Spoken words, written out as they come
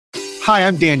Hi,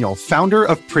 I'm Daniel, founder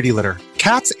of Pretty Litter.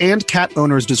 Cats and cat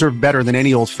owners deserve better than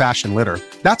any old-fashioned litter.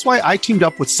 That's why I teamed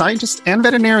up with scientists and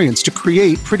veterinarians to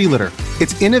create Pretty Litter.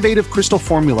 Its innovative crystal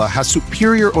formula has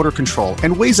superior odor control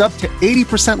and weighs up to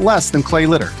 80% less than clay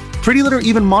litter. Pretty Litter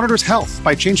even monitors health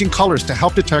by changing colors to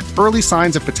help detect early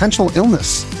signs of potential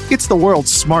illness. It's the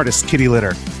world's smartest kitty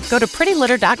litter. Go to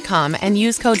prettylitter.com and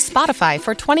use code SPOTIFY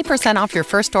for 20% off your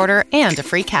first order and a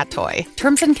free cat toy.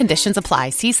 Terms and conditions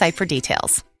apply. See site for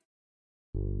details.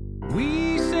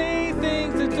 We say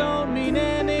things that don't mean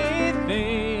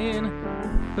anything,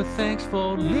 but thanks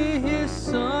for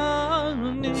listening.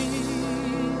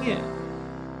 Yeah.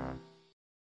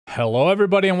 Hello,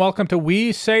 everybody, and welcome to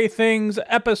We Say Things,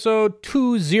 episode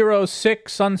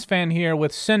 206. Suns fan here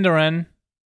with Cinderin.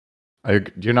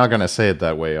 You're not going to say it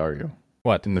that way, are you?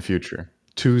 What? In the future.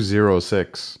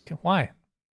 206. Why?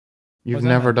 You've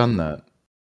never done that.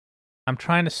 I'm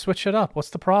trying to switch it up. What's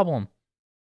the problem?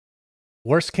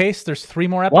 Worst case, there's 3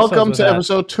 more episodes. Welcome to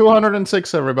episode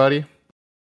 206, everybody.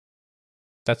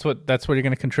 That's what you're going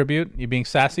to contribute? You being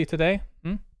sassy today?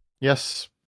 Yes.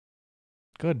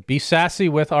 Good. Be sassy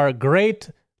with our great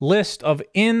list of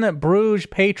In Bruges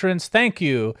patrons. Thank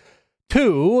you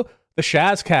to the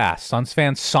Shazcast, Suns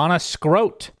fan Sana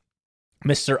Scroat,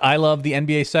 Mr. I Love the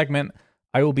NBA segment.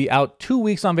 I will be out 2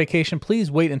 weeks on vacation. Please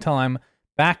wait until I'm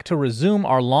back to resume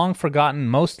our long-forgotten,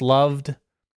 most loved...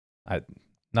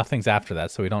 Nothing's after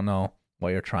that, so we don't know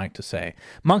what you're trying to say.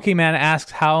 Monkey Man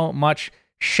asks, how much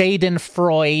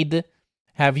Schadenfreude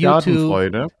have you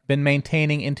two been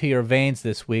maintaining into your veins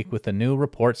this week with the new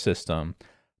report system?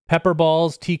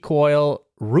 Pepperballs, T-Coil,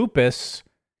 Rupus,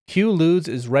 Q Ludes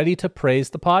is ready to praise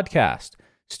the podcast.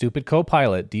 Stupid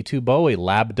Copilot, D2 Bowie,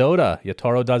 Lab Dota,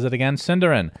 Yatoro does it again,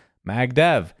 Cinderin,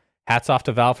 Magdev. Hats off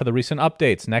to Val for the recent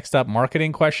updates. Next up,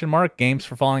 marketing ? Games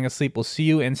for falling asleep. We'll see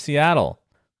you in Seattle.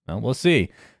 Well, we'll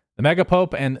see. The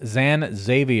Megapope and Zan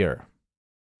Xavier.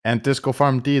 And Disco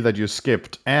Farm D that you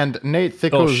skipped. And Nate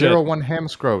Thicko01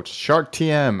 Hamscroat, Shark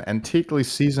TM, Antiquely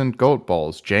Seasoned Goat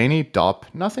Balls, Janie, Dop,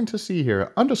 Nothing to See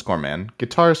Here, _man,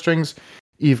 Guitar Strings,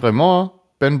 Yves Raymond,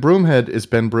 Ben Broomhead is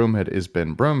Ben Broomhead is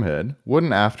Ben Broomhead,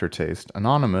 Wooden Aftertaste,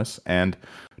 Anonymous, and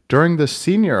during the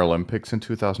Senior Olympics in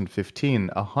 2015,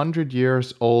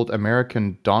 100-years-old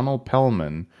American Donald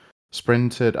Pellman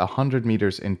sprinted 100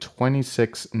 meters in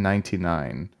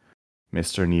 26:99.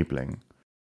 Mr. Niebling.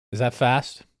 Is that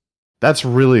fast? That's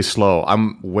really slow.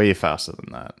 I'm way faster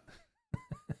than that.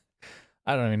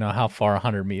 I don't even know how far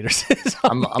 100 meters is.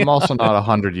 I'm also not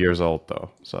 100 years old, though,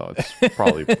 so it's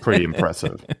probably pretty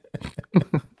impressive.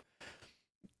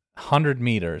 100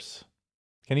 meters.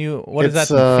 What is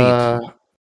that in feet?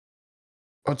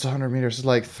 What's 100 meters? It's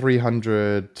like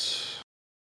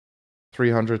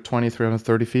 320,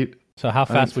 330 feet. So how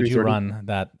fast would you run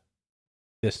that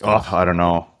distance? Oh, I don't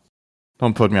know.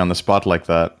 Don't put me on the spot like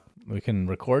that. We can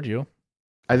record you.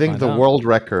 I think the world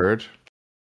record...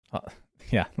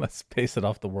 yeah, let's base it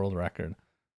off the world record.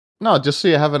 No, just so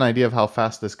you have an idea of how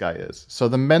fast this guy is. So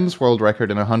the men's world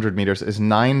record in 100 meters is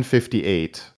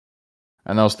 9:58.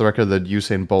 And that was the record that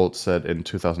Usain Bolt set in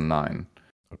 2009.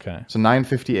 Okay. So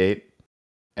 9:58.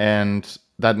 And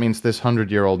that means this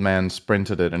 100-year-old man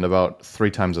sprinted it in about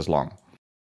 3 times as long.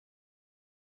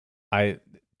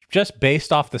 Just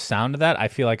based off the sound of that, I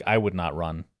feel like I would not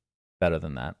run better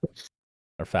than that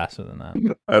or faster than that.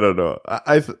 I don't know.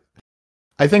 I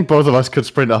think both of us could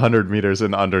sprint 100 meters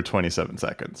in under 27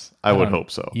 seconds. I would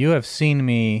hope so. You have seen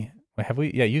me. Have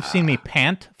we? Yeah, you've seen me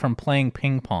pant from playing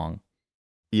ping pong.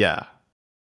 Yeah.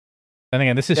 And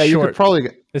again, this is short. You could probably.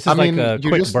 This is like a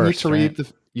quick burst.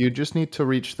 You just need to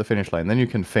reach the finish line, then you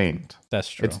can feint. That's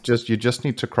true. You just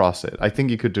need to cross it. I think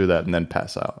you could do that and then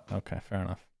pass out. Okay, fair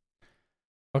enough.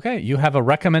 Okay, you have a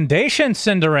recommendation,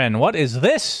 Cinderin. What is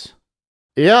this?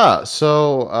 Yeah,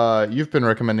 so you've been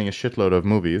recommending a shitload of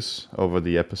movies over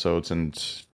the episodes and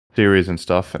series and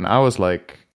stuff, and I was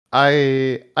like,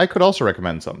 I could also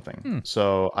recommend something.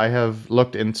 So I have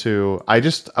looked into... I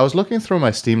was looking through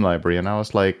my Steam library, and I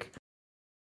was like...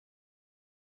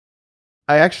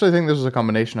 I actually think this was a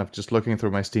combination of just looking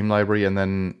through my Steam library, and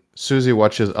then Susie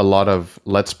watches a lot of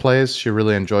Let's Plays. She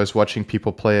really enjoys watching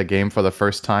people play a game for the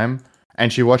first time.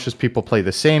 And she watches people play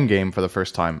the same game for the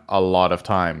first time a lot of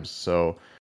times. So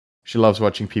she loves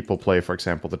watching people play, for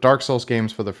example, the Dark Souls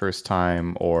games for the first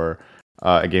time, or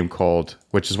a game called,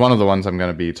 which is one of the ones I'm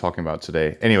going to be talking about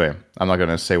today. Anyway, I'm not going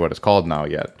to say what it's called now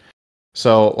yet.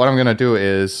 So what I'm going to do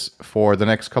is, for the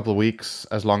next couple of weeks,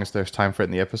 as long as there's time for it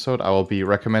in the episode, I will be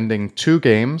recommending 2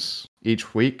 games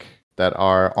each week that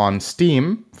are on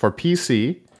Steam for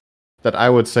PC that I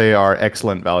would say are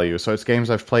excellent value. So it's games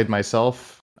I've played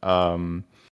myself,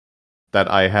 that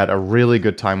I had a really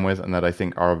good time with and that I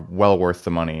think are well worth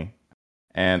the money.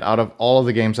 And out of all of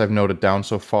the games I've noted down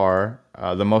so far,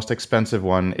 the most expensive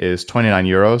one is 29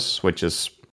 euros, which is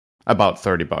about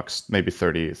 $30, maybe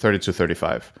 30 to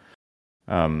 35.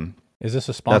 Is this a That's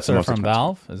the sponsor most from expensive.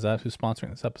 Valve? Is that who's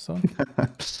sponsoring this episode?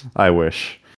 I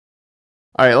wish.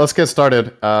 All right, let's get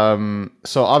started.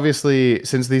 So obviously,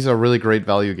 since these are really great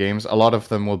value games, a lot of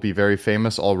them will be very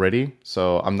famous already.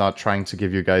 So I'm not trying to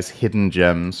give you guys hidden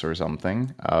gems or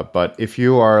something. But if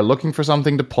you are looking for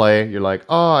something to play, you're like,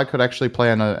 oh, I could actually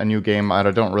play a new game. I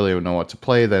don't really know what to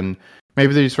play. Then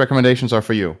maybe these recommendations are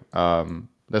for you.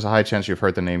 There's a high chance you've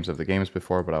heard the names of the games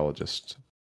before, but I will just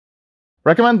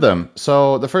recommend them.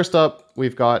 So the first up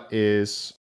we've got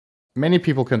is... Many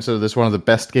people consider this one of the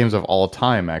best games of all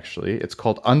time, actually. It's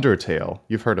called Undertale.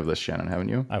 You've heard of this, Shannon, haven't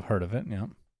you? I've heard of it, yeah.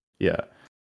 Yeah.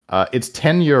 It's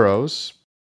 10 euros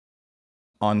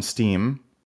on Steam.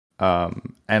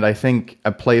 And I think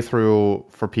a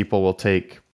playthrough for people will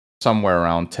take somewhere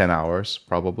around 10 hours,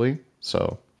 probably.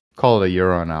 So call it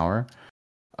 €1 an hour.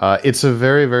 It's a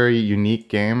very, very unique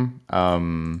game.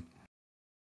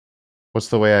 What's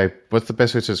the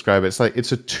best way to describe it?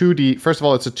 It's a 2D... First of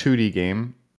all, it's a 2D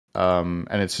game. And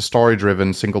it's a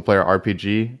story-driven single-player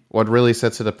RPG. What really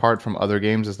sets it apart from other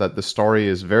games is that the story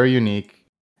is very unique.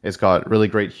 It's got really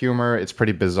great humor. It's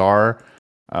pretty bizarre.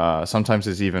 Sometimes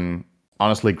it's even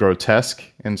honestly grotesque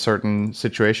in certain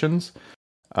situations.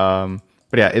 But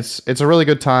yeah, it's a really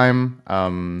good time.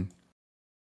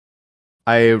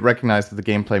 I recognize that the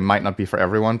gameplay might not be for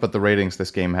everyone, but the ratings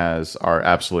this game has are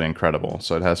absolutely incredible.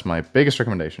 So it has my biggest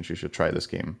recommendations. You should try this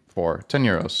game for 10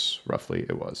 euros, roughly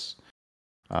it was.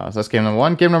 So that's game number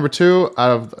one. Game number two,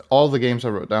 out of all the games I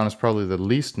wrote down, is probably the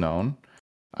least known.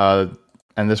 And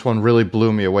this one really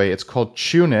blew me away. It's called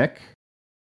Tunic.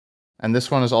 And this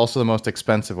one is also the most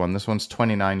expensive one. This one's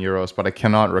 29 euros, but I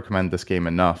cannot recommend this game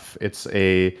enough.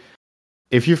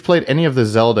 If you've played any of the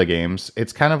Zelda games,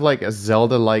 it's kind of like a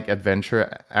Zelda-like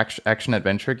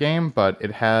action-adventure game, but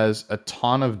it has a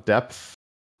ton of depth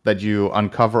that you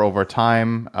uncover over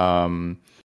time.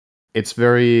 It's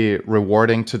very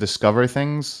rewarding to discover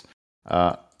things.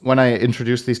 When I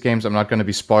introduce these games, I'm not going to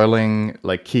be spoiling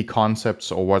like key concepts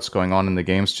or what's going on in the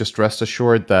games. Just rest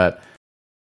assured that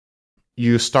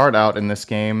you start out in this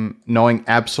game knowing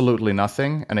absolutely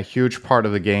nothing, and a huge part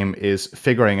of the game is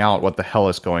figuring out what the hell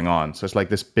is going on. So it's like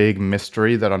this big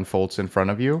mystery that unfolds in front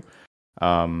of you.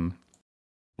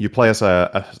 You play as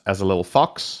a little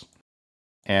fox,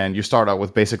 and you start out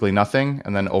with basically nothing,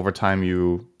 and then over time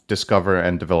you discover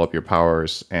and develop your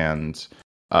powers and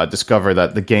discover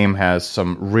that the game has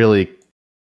some really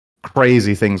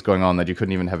crazy things going on that you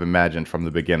couldn't even have imagined from the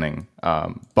beginning,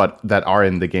 but that are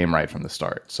in the game right from the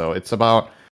start. So it's about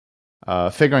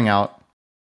figuring out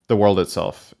the world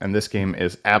itself, and this game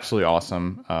is absolutely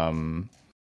awesome.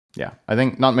 Yeah, I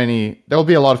think there will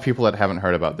be a lot of people that haven't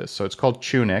heard about this. So it's called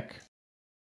Tunic.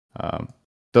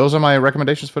 Those are my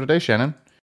recommendations for today, Shannon.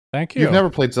 Thank you. You've never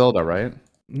played Zelda, right?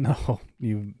 No,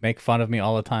 you make fun of me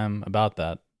all the time about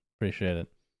that. Appreciate it.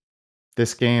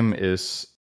 This game is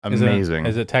amazing.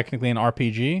 Is it technically an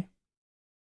RPG?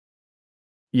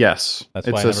 Yes. That's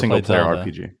it's why I a never single played player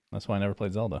Zelda. RPG. That's why I never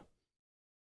played Zelda.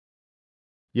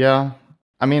 Yeah.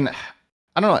 I mean,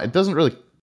 I don't know. It doesn't really...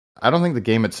 I don't think the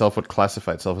game itself would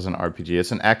classify itself as an RPG.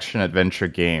 It's an action-adventure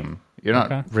game. You're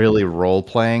not really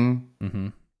role-playing.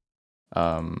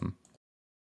 Mm-hmm.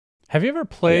 Have you ever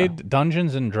played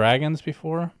Dungeons and Dragons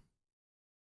before?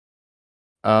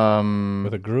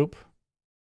 With a group?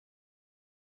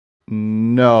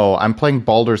 No, I'm playing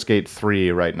Baldur's Gate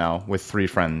 3 right now with 3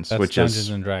 friends. That's which Dungeons is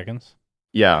and Dragons?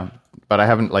 Yeah, but I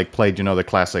haven't played, the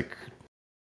classic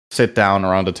sit down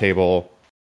around a table,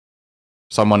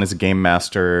 someone is a game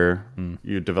master,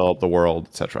 you develop the world,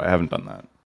 etc. I haven't done that.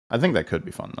 I think that could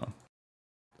be fun, though.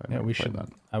 Yeah, we should.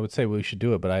 I would say we should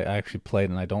do it, but I actually played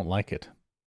and I don't like it.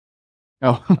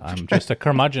 Oh, I'm just a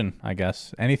curmudgeon, I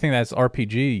guess. Anything that's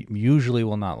RPG usually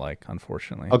will not like,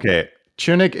 unfortunately. Okay,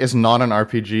 Tunic is not an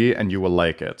RPG, and you will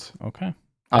like it. Okay.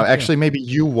 Actually, maybe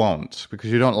you won't,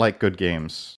 because you don't like good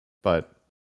games, but...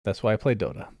 That's why I play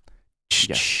Dota.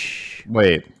 Yes.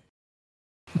 Wait.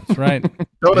 That's right.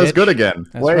 Dota's good again.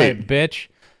 That's right, bitch.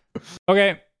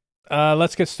 Okay,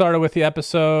 let's get started with the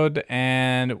episode,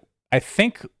 and I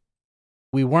think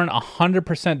we weren't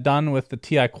 100% done with the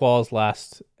TI quals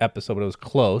last episode, but it was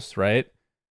close, right?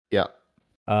 Yeah.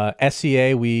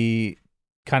 SEA, we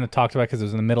kind of talked about because it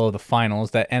was in the middle of the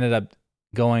finals. That ended up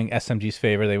going SMG's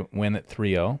favor. They win at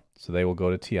 3-0, so they will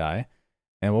go to TI.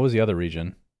 And what was the other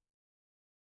region?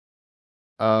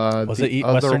 Was it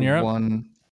Western Europe?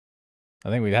 I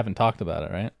think we haven't talked about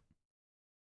it, right?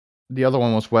 the other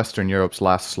one was Western Europe's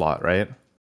last slot, right?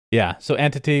 Yeah. So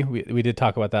Entity, we did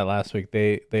talk about that last week.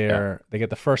 They get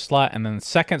the first slot, and then the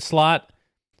second slot.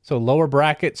 So lower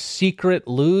bracket, Secret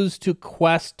lose to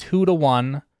Quest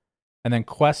 2-1, and then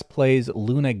Quest plays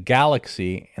Luna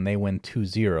Galaxy, and they win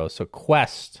 2-0. So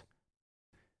Quest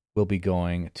will be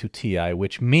going to TI,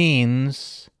 which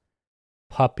means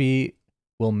Puppy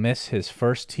will miss his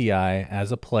first TI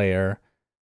as a player.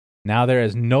 Now there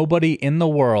is nobody in the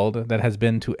world that has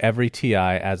been to every TI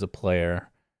as a player.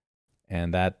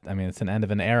 And that, I mean, it's an end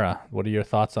of an era. What are your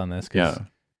thoughts on this? Yeah.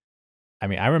 I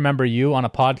mean, I remember you on a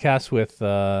podcast with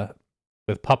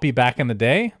Puppy back in the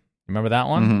day. Remember that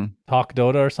one? Mm-hmm. Talk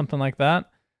Dota or something like that.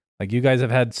 Like, you guys have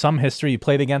had some history. You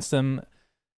played against him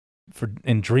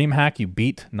in DreamHack. You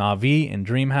beat Navi in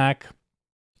DreamHack.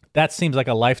 That seems like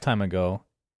a lifetime ago.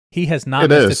 He has not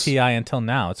missed a TI until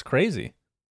now. It's crazy.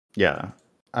 Yeah.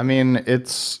 I mean,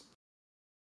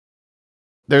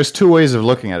 there's two ways of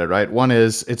looking at it, right? One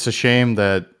is it's a shame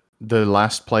that the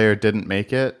last player didn't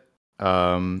make it,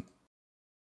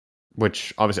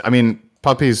 which obviously, I mean,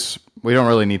 Puppy's, we don't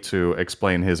really need to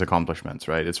explain his accomplishments,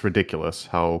 right? It's ridiculous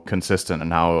how consistent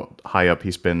and how high up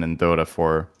he's been in Dota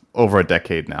for over a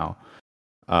decade now.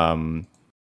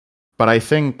 But I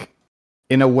think,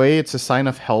 in a way, it's a sign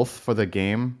of health for the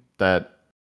game that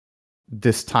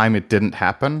this time it didn't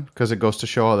happen, because it goes to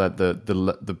show that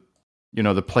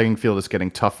the playing field is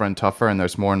getting tougher and tougher, and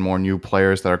there's more and more new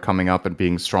players that are coming up and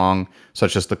being strong,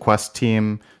 such as the Quest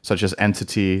team, such as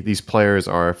Entity. These players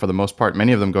are, for the most part,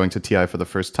 many of them going to TI for the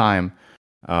first time,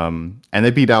 and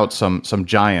they beat out some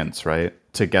giants, right,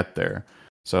 to get there.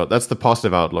 So that's the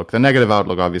positive outlook. The negative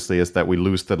outlook, obviously, is that we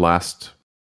lose the last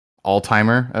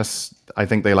all-timer, as I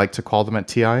think they like to call them at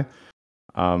TI.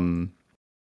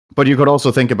 But you could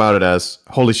also think about it as,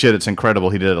 holy shit, it's incredible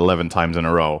he did it 11 times in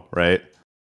a row, right?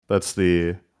 That's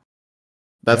the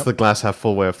glass half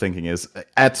full way of thinking, is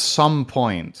at some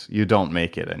point you don't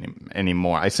make it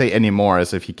anymore. I say anymore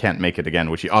as if he can't make it again,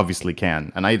 which he obviously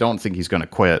can. And I don't think he's going to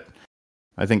quit.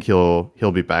 I think he'll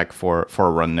be back for a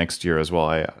run next year as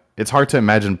well. It's hard to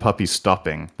imagine Puppy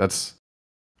stopping.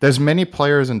 There's many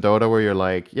players in Dota where you're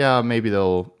like, yeah, maybe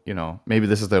maybe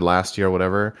this is their last year or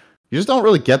whatever. You just don't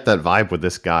really get that vibe with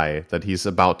this guy, that he's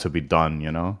about to be done, you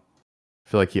know? I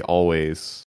feel like he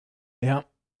always... Yeah.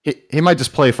 He might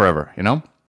just play forever, you know?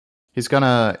 He's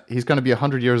gonna be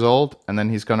 100 years old, and then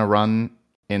he's gonna run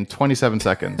in 27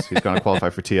 seconds. He's gonna qualify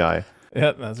for TI.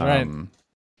 Yep, that's right.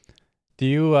 Do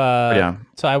you... yeah.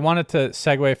 So I wanted to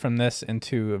segue from this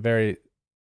into a very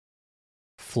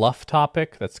fluff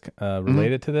topic that's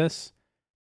related to this.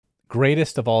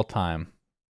 Greatest of all time.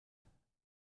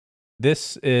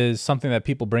 This is something that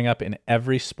people bring up in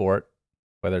every sport,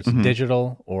 whether it's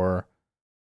digital or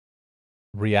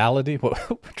reality,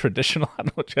 traditional, I don't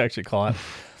know what you actually call it.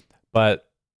 But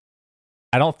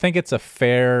I don't think it's a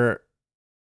fair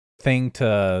thing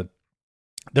to...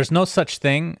 There's no such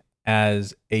thing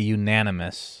as a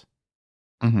unanimous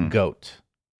GOAT,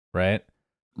 right?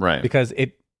 Right. Because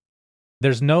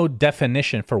there's no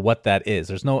definition for what that is.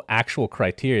 There's no actual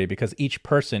criteria, because each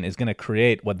person is going to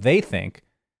create what they think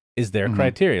is their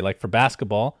criteria. Like for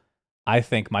basketball, I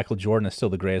think Michael Jordan is still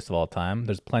the greatest of all time.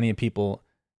 There's plenty of people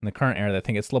in the current era that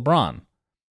think it's LeBron.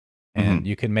 And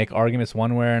you can make arguments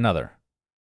one way or another.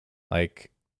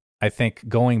 Like, I think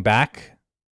going back,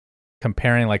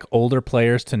 comparing like older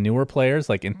players to newer players,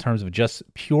 like in terms of just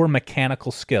pure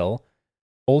mechanical skill,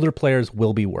 older players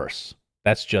will be worse.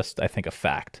 That's just, I think, a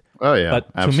fact. Oh, yeah. But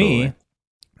absolutely. to me,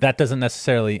 that doesn't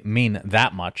necessarily mean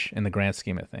that much in the grand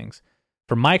scheme of things.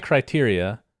 For my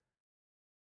criteria,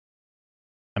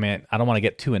 I mean, I don't want to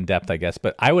get too in depth, I guess,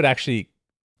 but I would actually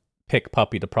pick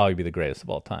Puppy to probably be the greatest of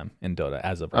all time in Dota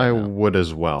as of right now. I would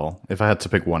as well, if I had to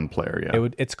pick one player, yeah.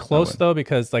 It's close, though,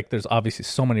 because like there's obviously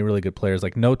so many really good players.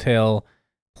 Like No Tail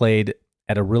played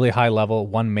at a really high level,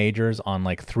 won majors on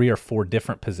like 3 or 4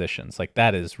 different positions. Like,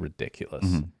 that is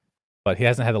ridiculous. But he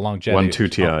hasn't had the longevity. Won 2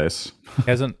 TIs. He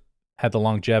hasn't had the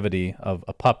longevity of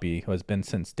a Puppy, who has been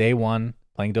since day one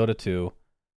playing Dota 2,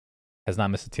 has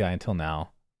not missed a TI until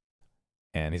now.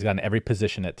 And he's gotten every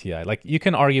position at TI. Like, you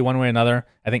can argue one way or another.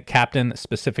 I think captain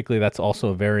specifically, that's also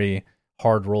a very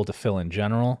hard role to fill in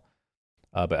general.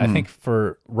 But I think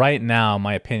for right now,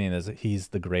 my opinion is that he's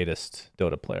the greatest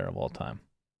Dota player of all time.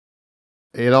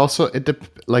 It also,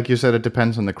 like you said, it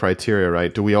depends on the criteria,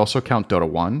 right? Do we also count Dota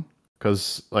 1?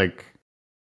 Because, like,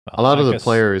 a lot of the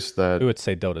players that... We would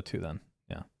say Dota 2 then,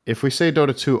 yeah. If we say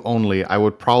Dota 2 only, I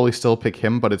would probably still pick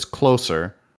him, but it's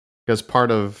closer. Because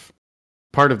part of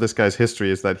this guy's history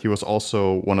is that he was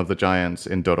also one of the giants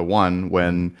in Dota 1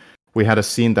 when we had a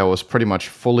scene that was pretty much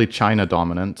fully China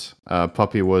dominant.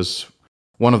 Puppy was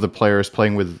one of the players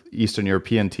playing with Eastern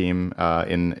European team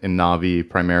in Navi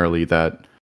primarily that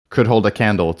could hold a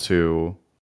candle to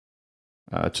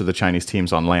the Chinese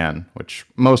teams on LAN, which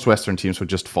most Western teams would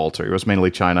just falter. It was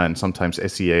mainly China and sometimes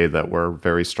SEA that were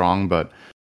very strong, but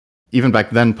even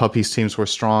back then, Puppy's teams were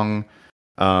strong.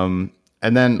 And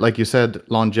then, like you said,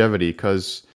 longevity,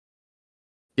 because,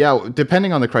 yeah,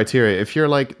 depending on the criteria, if you're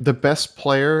like the best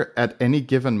player at any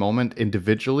given moment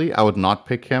individually, I would not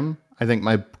pick him. I think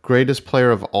my greatest player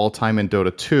of all time in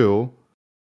Dota 2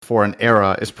 for an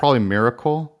era is probably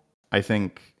Miracle. I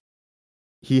think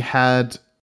he had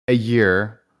a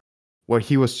year where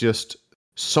he was just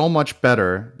so much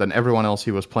better than everyone else he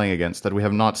was playing against that we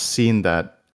have not seen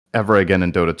that ever again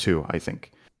in Dota 2, I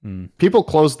think. People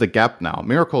close the gap now.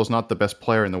 Miracle is not the best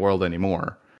player in the world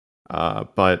anymore.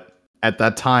 But at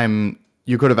that time,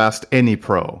 you could have asked any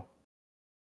pro.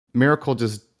 Miracle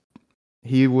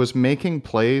he was making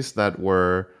plays that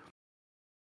were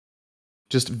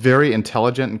just very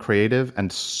intelligent and creative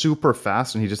and super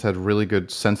fast, and he just had really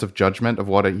good sense of judgment of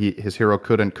what his hero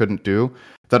could and couldn't do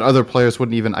that other players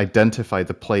wouldn't even identify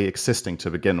the play existing to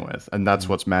begin with. And that's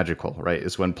what's magical, right?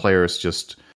 Is when players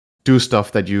just do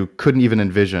stuff that you couldn't even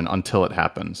envision until it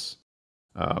happens.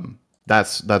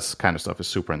 That's kind of stuff is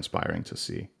super inspiring to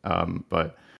see.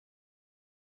 But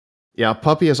yeah,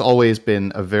 Puppy has always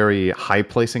been a very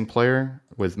high-placing player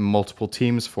with multiple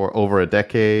teams for over a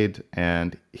decade,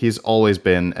 and he's always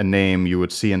been a name you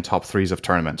would see in top threes of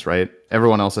tournaments, right?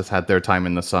 Everyone else has had their time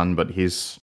in the sun, but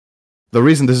the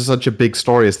reason this is such a big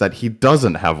story is that he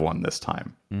doesn't have one this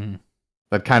time.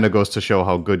 That kind of goes to show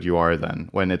how good you are then,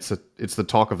 when it's the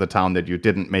talk of the town that you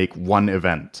didn't make one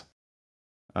event.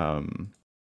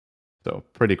 So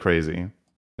pretty crazy.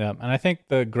 Yeah, and I think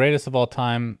the greatest of all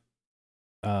time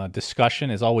discussion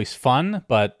is always fun,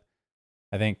 but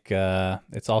I think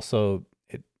it's also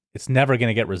it's never going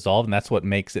to get resolved, and that's what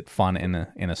makes it fun in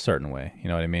a certain way. You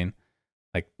know what I mean?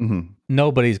 Like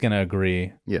nobody's going to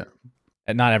agree. Yeah,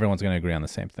 and not everyone's going to agree on the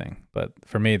same thing. But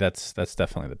for me, that's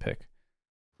definitely the pick.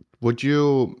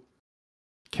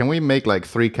 Can we make like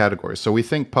 3 categories? So we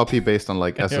think Puppy based on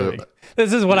like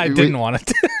this is what I didn't want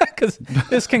to do, because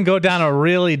this can go down a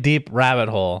really deep rabbit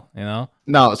hole, you know?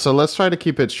 No, so let's try to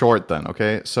keep it short then,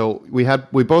 okay? So we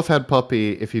both had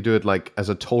Puppy if you do it like as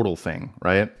a total thing,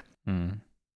 right?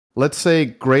 Let's say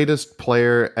greatest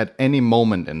player at any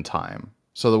moment in time.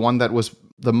 So the one that was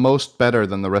the most better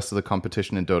than the rest of the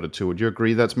competition in Dota 2. Would you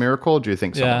agree that's Miracle, or do you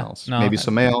think someone else? No, Maybe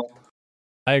Sumail?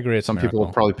 I agree it's Some Miracle. people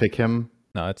will probably pick him.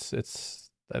 No, it's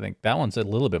I think that one's a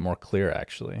little bit more clear,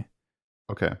 actually.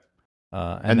 Okay.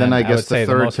 And then I guess would say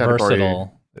the third most category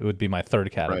versatile, it would be my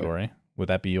third category. Right. Would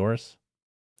that be yours?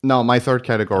 No, my third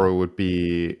category would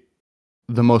be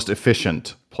the most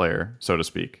efficient player, so to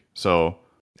speak. So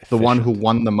the one who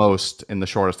won the most in the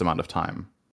shortest amount of time.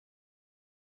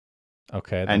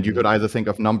 Okay. And you could either think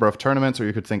of number of tournaments, or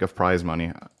you could think of prize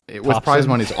money. With prize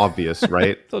money, it's obvious,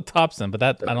 right? So Thompson, but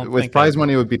that I don't. With prize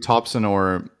money, it would be Thompson,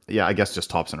 or I guess just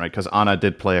Thompson, right? Because Anna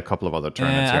did play a couple of other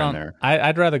tournaments here and there.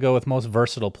 I'd rather go with most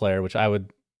versatile player, which I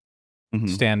would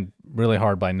stand really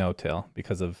hard by No Tail,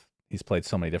 because of he's played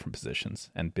so many different positions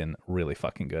and been really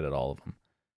fucking good at all of them.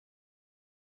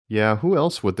 Yeah, who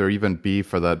else would there even be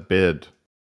for that bid?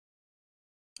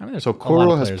 I mean, so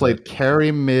Kuro has played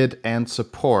carry, mid, and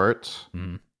support,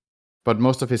 but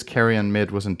most of his carry and mid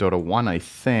was in Dota 1, I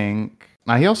think.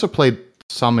 Now, he also played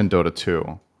some in Dota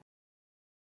 2.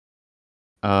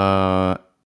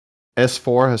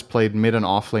 S4 has played mid and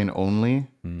offlane only,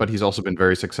 but he's also been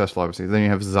very successful, obviously. Then you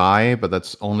have Zai, but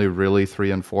that's only really 3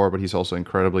 and 4, but he's also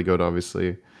incredibly good,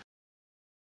 obviously.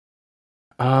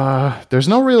 There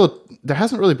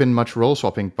hasn't really been much role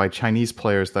swapping by Chinese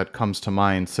players that comes to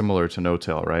mind, similar to No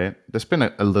Tail, right? There's been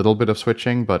a little bit of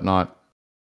switching, but not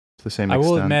to the same extent. I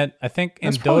will admit, I think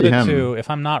in Dota 2, if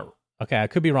I'm not okay, I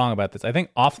could be wrong about this. I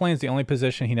think offlane is the only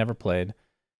position he never played.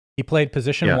 He played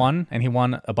position 1, and he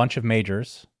won a bunch of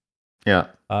majors. Yeah.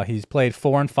 He's played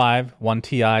 4 and 5, won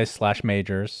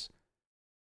TIs/majors,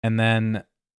 and then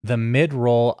the mid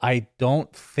role, I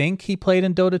don't think he played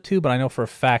in Dota 2, but I know for a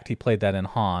fact he played that in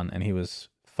Han, and he was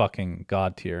fucking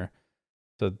god tier.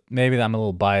 So maybe I'm a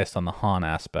little biased on the Han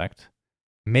aspect.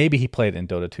 Maybe he played in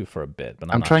Dota 2 for a bit,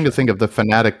 but I'm trying to think of the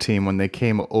Fnatic team when they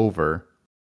came over.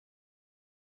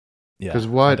 Yeah,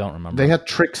 I don't remember. They had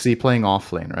Trixie playing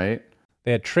offlane, right?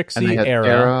 They had Trixie,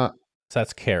 Era. So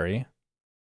that's carry.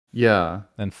 Yeah.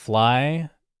 Then Fly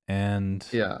and...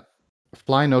 Yeah.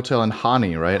 Fly, No Tail, and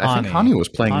Hani, right? I think Hani was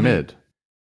playing mid.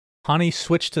 Hani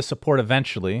switched to support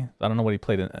eventually. I don't know what he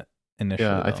played initially.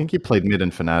 Yeah, though. I think he played mid in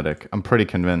Fnatic. I'm pretty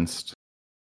convinced.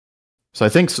 So I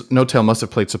think No Tail must have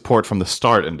played support from the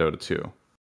start in Dota 2.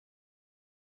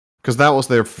 Because that was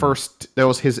their first. That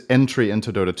was his entry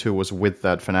into Dota 2 was with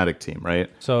that Fnatic team, right?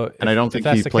 So, and I don't think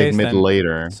he played mid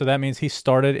later. So that means he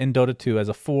started in Dota 2 as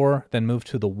a 4, then moved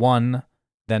to the 1,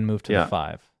 then moved to the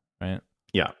 5, right?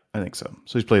 Yeah, I think so.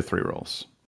 So he's played 3 roles.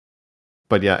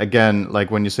 But yeah, again, like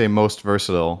when you say most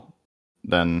versatile,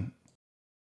 then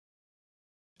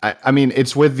I mean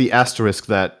it's with the asterisk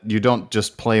that you don't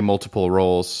just play multiple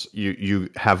roles, you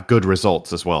have good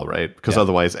results as well, right? Because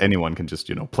otherwise anyone can just,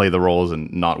 play the roles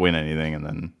and not win anything, and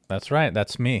then That's right.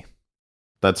 That's me.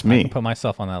 That's me. I can put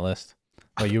myself on that list.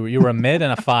 Well, you were a mid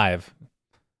and a 5.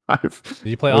 Did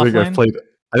you play I offlane?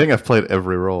 I think I've played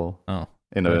every role. Oh.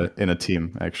 In a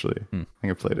team, actually. I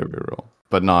think I've played every role,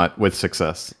 but not with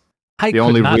success. The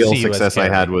only real success I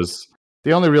had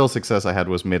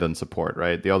was mid and support,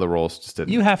 right? The other roles just didn't.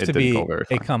 You have to be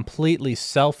a completely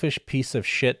selfish piece of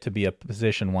shit to be a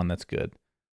position 1 that's good.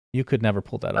 You could never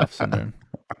pull that off, Sindern.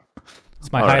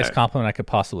 It's my highest compliment I could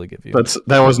possibly give you.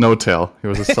 That was no tail. He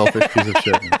was a selfish piece of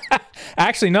shit.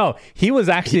 Actually, no. He was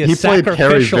actually he played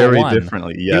carry very one.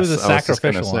 differently. Yes, he was a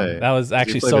sacrificial one. That was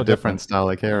actually so different style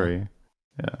of carry.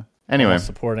 Yeah. Anyway,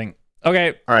 supporting.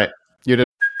 Okay. All right.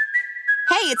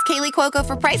 Hey, it's Kaylee Cuoco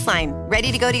for Priceline.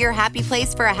 Ready to go to your happy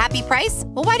place for a happy price?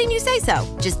 Well, why didn't you say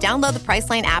so? Just download the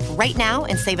Priceline app right now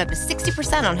and save up to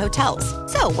 60% on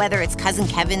hotels. So whether it's Cousin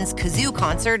Kevin's Kazoo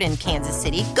Concert in Kansas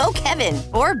City, go Kevin,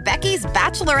 or Becky's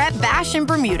Bachelorette Bash in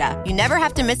Bermuda, you never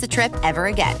have to miss a trip ever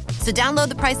again. So download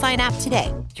the Priceline app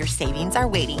today. Your savings are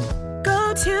waiting.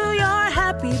 Go to your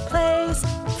happy place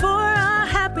for a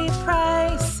happy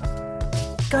price.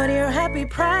 Go to your happy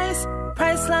price,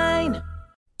 Priceline.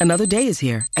 Another day is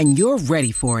here, and you're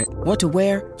ready for it. What to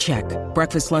wear? Check.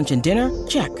 Breakfast, lunch, and dinner?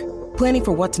 Check. Planning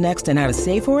for what's next and how to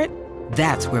save for it?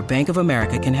 That's where Bank of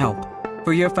America can help.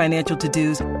 For your financial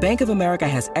to-dos, Bank of America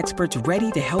has experts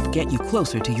ready to help get you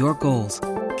closer to your goals.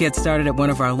 Get started at one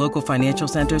of our local financial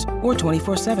centers or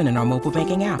 24/7 in our mobile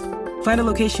banking app. Find a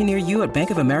location near you at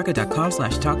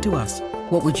bankofamerica.com/talktous.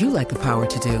 What would you like the power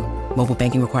to do? Mobile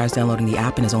banking requires downloading the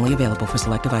app and is only available for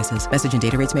select devices. Message and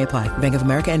data rates may apply. Bank of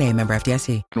America N.A., member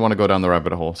FDIC. I want to go down the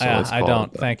rabbit hole. So I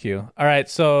don't. Thank you. All right.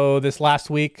 So this last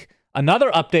week,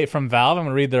 another update from Valve. I'm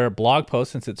going to read their blog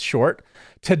post since it's short.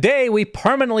 Today, we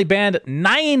permanently banned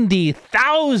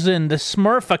 90,000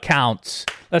 Smurf accounts.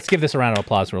 Let's give this a round of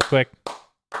applause real quick.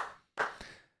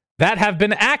 That have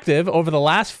been active over the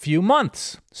last few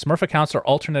months. Smurf accounts are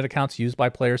alternate accounts used by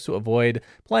players to avoid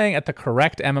playing at the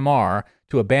correct MMR,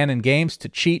 to abandon games, to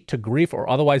cheat, to grief, or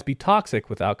otherwise be toxic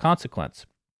without consequence.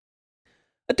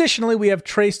 Additionally, we have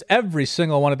traced every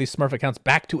single one of these Smurf accounts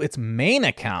back to its main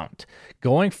account.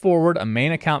 Going forward, a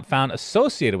main account found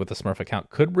associated with a Smurf account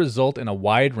could result in a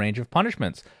wide range of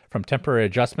punishments, from temporary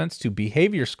adjustments to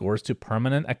behavior scores to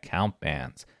permanent account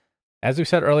bans. As we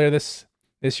said earlier this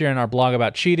year in our blog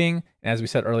about cheating, and as we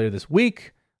said earlier this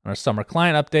week on our summer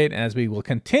client update, and as we will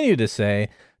continue to say,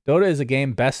 Dota is a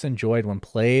game best enjoyed when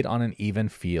played on an even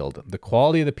field. The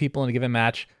quality of the people in a given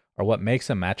match are what makes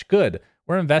a match good.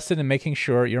 We're invested in making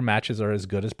sure your matches are as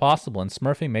good as possible, and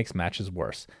smurfing makes matches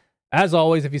worse. As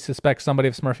always, if you suspect somebody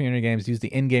of smurfing in your games, use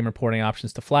the in-game reporting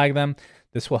options to flag them.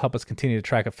 This will help us continue to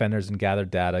track offenders and gather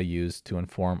data used to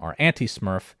inform our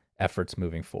anti-smurf efforts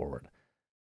moving forward.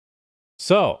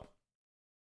 So,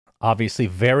 obviously,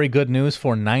 very good news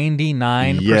for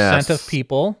 99% of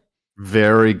people.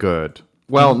 Very good.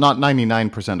 Well, not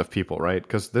 99% of people, right?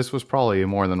 Because this was probably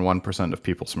more than 1% of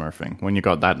people smurfing when you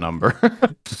got that number.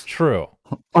 True.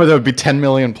 Or there would be 10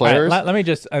 million players. Right, let me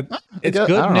just... it's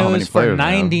good news for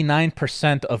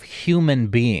 99% of human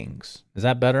beings. Is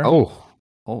that better? Oh,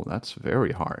 that's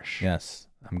very harsh. Yes,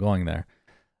 I'm going there.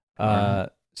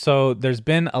 So there's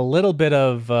been a little bit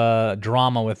of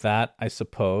drama with that, I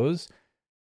suppose.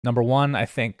 Number one, I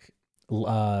think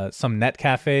some net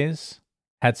cafes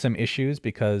had some issues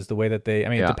because the way that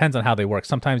it depends on how they work.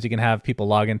 Sometimes you can have people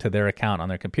log into their account on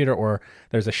their computer, or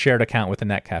there's a shared account with a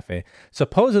net cafe.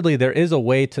 Supposedly, there is a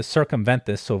way to circumvent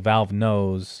this so Valve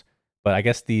knows, but I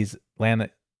guess these LAN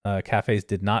cafes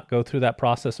did not go through that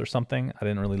process or something. I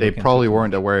didn't really look into it. They probably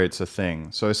weren't aware it's a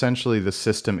thing. So essentially, the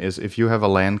system is if you have a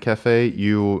LAN cafe,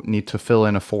 you need to fill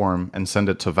in a form and send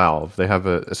it to Valve. They have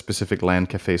a specific LAN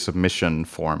cafe submission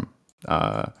form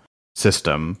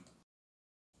system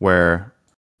where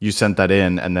you send that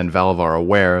in, and then Valve are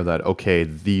aware that, okay,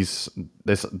 this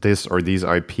or these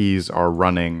IPs are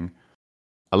running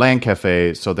a LAN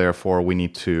cafe, so therefore we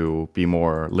need to be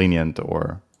more lenient,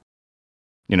 or,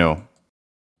 we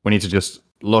need to just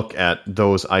look at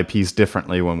those IPs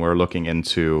differently when we're looking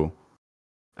into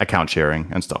account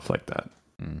sharing and stuff like that.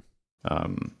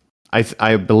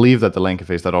 I believe that the LAN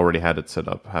cafes that already had it set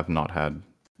up have not had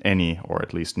any, or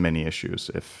at least many issues,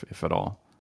 if at all.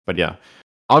 But yeah,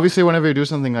 obviously, whenever you do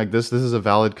something like this is a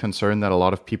valid concern that a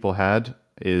lot of people had.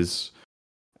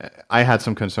 I had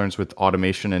some concerns with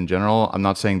automation in general. I'm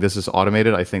not saying this is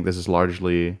automated. I think this is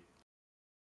largely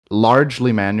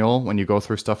manual when you go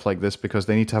through stuff like this, because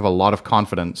they need to have a lot of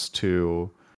confidence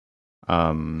to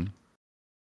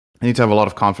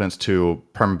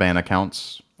permaban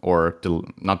accounts, or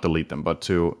not delete them, but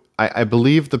to I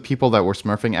believe the people that were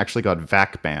smurfing actually got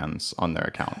VAC bans on their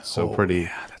accounts. So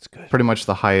that's good. Pretty much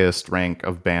the highest rank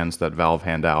of bans that Valve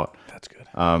hand out. That's good.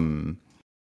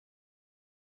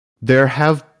 There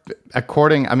have,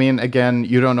 again,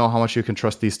 you don't know how much you can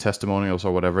trust these testimonials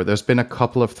or whatever. There's been a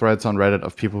couple of threads on Reddit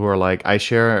of people who are like, I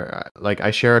share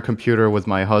a computer with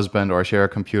my husband, or I share a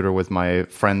computer with my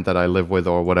friend that I live with,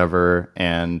 or whatever,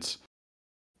 and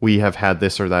we have had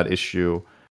this or that issue.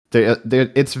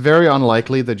 It's very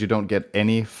unlikely that you don't get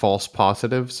any false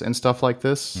positives and stuff like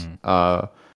this. But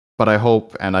I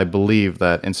hope and I believe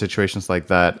that in situations like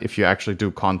that, if you actually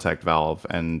do contact Valve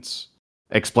and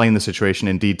explain the situation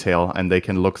in detail, and they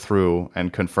can look through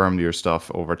and confirm your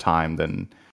stuff over time, then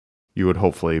you would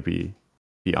hopefully be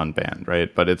unbanned,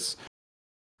 right? But it's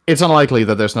unlikely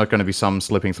that there's not going to be some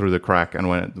slipping through the crack. And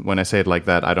when I say it like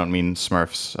that, I don't mean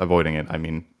Smurfs avoiding it. I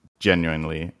mean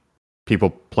genuinely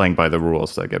people playing by the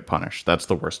rules that get punished. That's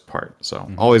the worst part.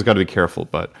 So always got to be careful.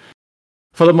 But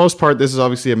for the most part, this is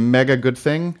obviously a mega good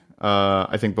thing.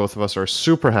 I think both of us are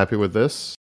super happy with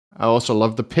this. I also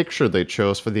love the picture they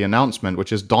chose for the announcement,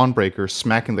 which is Dawnbreaker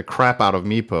smacking the crap out of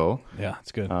Meepo. Yeah,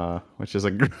 it's good. Which is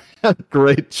a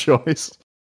great choice.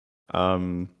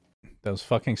 Those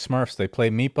fucking Smurfs. They play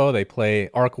Meepo. They play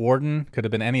Arc Warden. Could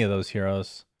have been any of those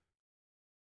heroes.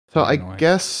 So I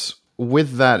guess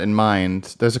with that in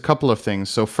mind, there's a couple of things.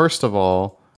 So first of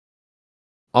all,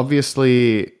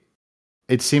 obviously,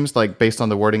 it seems like based on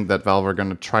the wording that Valve are going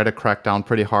to try to crack down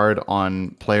pretty hard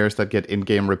on players that get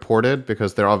in-game reported,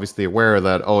 because they're obviously aware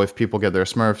that, if people get their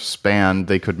Smurfs banned,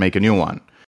 they could make a new one.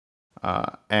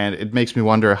 And it makes me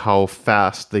wonder how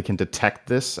fast they can detect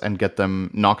this and get them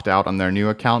knocked out on their new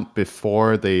account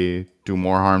before they do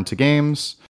more harm to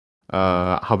games.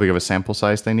 How big of a sample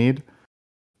size they need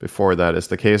before that is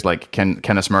the case. Like, can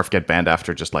a Smurf get banned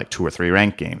after just like 2 or 3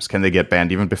 ranked games? Can they get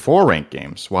banned even before ranked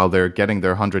games? While they're getting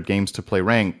their 100 games to play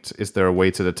ranked, is there a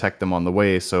way to detect them on the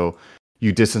way so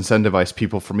you disincentivize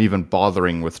people from even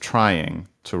bothering with trying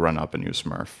to run up a new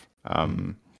Smurf?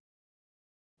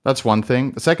 That's one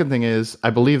thing. The second thing is,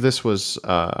 I believe this was,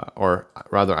 or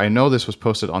rather, I know this was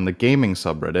posted on the gaming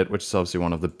subreddit, which is obviously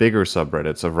one of the bigger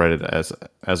subreddits of Reddit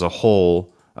as a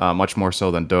whole, much more so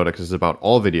than Dota, because it's about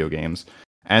all video games.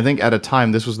 And I think at a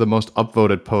time, this was the most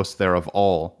upvoted post there of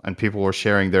all, and people were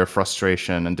sharing their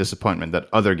frustration and disappointment that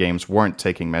other games weren't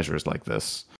taking measures like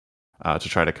this to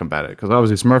try to combat it. Because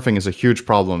obviously, smurfing is a huge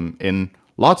problem in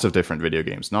lots of different video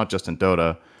games, not just in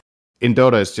Dota. In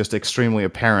Dota, it's just extremely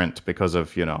apparent because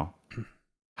of,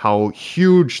 how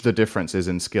huge the difference is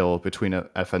in skill between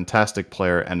a fantastic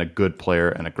player and a good player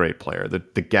and a great player.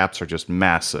 The gaps are just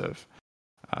massive.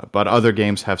 But other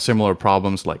games have similar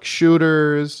problems, like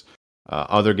shooters.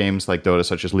 Other games like Dota,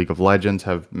 such as League of Legends,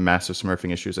 have massive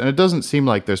smurfing issues. And it doesn't seem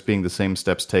like there's being the same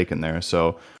steps taken there.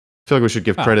 So I feel like we should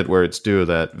give credit where it's due,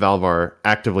 that Valve are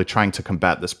actively trying to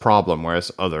combat this problem,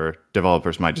 whereas other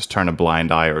developers might just turn a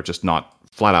blind eye or just not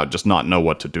flat out just not know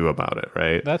what to do about it,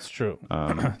 right? That's true.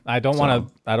 I don't want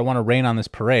to rain on this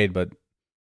parade, but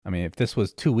I mean, if this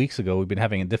was 2 weeks ago, we've been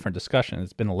having a different discussion.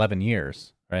 It's been 11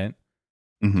 years, right?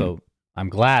 Mm-hmm. So I'm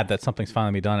glad that something's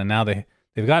finally been done, and now they've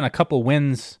gotten a couple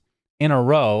wins in a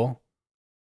row.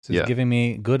 This is giving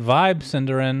me good vibes,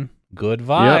 Cinderin. Good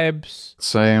vibes. Yep.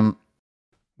 Same.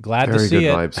 Glad to see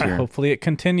it. Hopefully it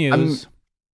continues.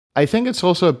 I think it's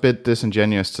also a bit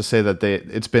disingenuous to say that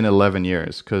it's been 11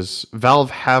 years, because Valve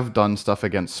have done stuff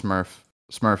against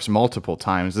Smurfs multiple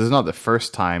times. This is not the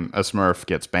first time a Smurf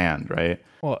gets banned, right?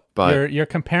 Well, but you're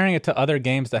comparing it to other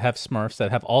games that have Smurfs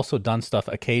that have also done stuff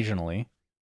occasionally.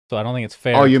 So I don't think it's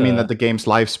fair. Oh, you mean that the game's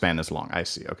lifespan is long? I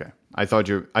see. Okay, I thought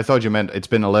you meant it's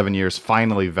been 11 years.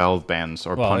 Finally, Valve bans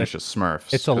or punishes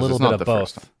Smurfs. It's a little bit of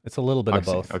both. It's a little bit of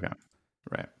both. Okay,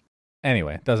 right.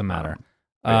 Anyway, doesn't matter.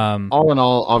 All in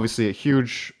all, obviously a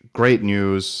huge, great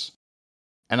news.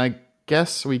 And I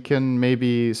guess we can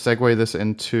maybe segue this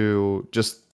into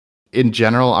just, in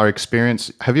general, our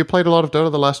experience. Have you played a lot of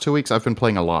Dota the last 2 weeks? I've been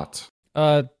playing a lot.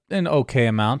 An okay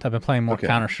amount. I've been playing more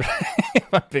Counter-Strike,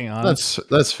 if I'm being honest.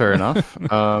 That's fair enough.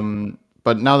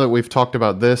 But now that we've talked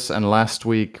about this, and last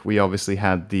week we obviously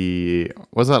had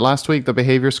was that last week, the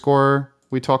behavior score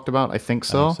we talked about? I think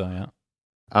so.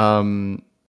 Yeah.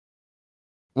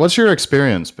 What's your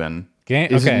experience been?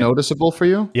 Is it noticeable for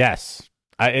you? Yes.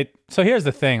 So here's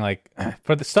the thing, like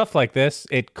for the stuff like this,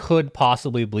 it could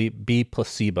possibly be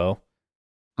placebo.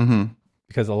 Mm-hmm.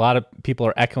 Because a lot of people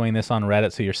are echoing this on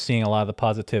Reddit, so you're seeing a lot of the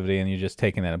positivity and you're just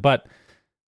taking that. But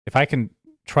if I can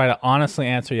try to honestly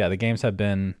answer, yeah, the games have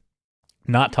been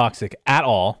not toxic at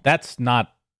all. That's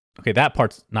not okay. That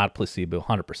part's not placebo,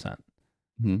 100%.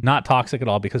 Mm-hmm. Not toxic at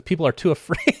all because people are too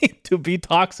afraid to be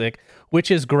toxic,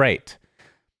 which is great.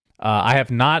 I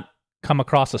have not come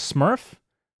across a Smurf,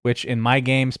 which in my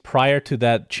games prior to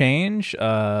that change,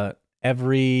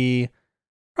 probably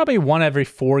one every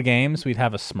 4 games we'd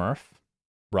have a Smurf,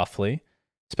 roughly.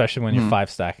 Especially when you're 5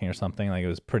 stacking or something, like it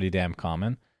was pretty damn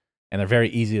common, and they're very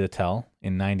easy to tell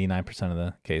in 99% of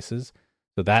the cases.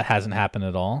 So that hasn't happened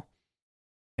at all.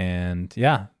 And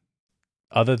yeah,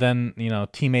 other than,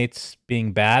 teammates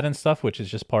being bad and stuff, which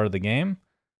is just part of the game,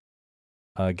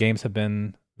 games have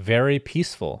been very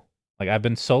peaceful. Like I've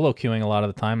been solo queuing a lot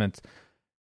of the time, and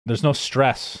there's no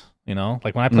stress,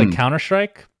 Like when I play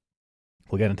Counter-Strike,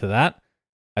 we'll get into that.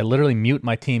 I literally mute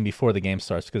my team before the game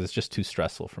starts because it's just too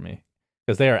stressful for me.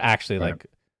 Because they are actually like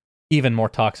even more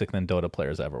toxic than Dota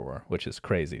players ever were, which is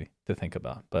crazy to think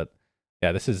about. But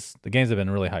yeah, the games have been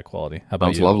really high quality. How about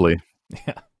you? Sounds lovely.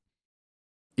 Yeah.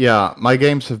 Yeah, my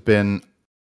games have been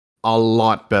a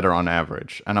lot better on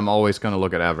average, and I'm always going to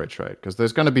look at average, right? Because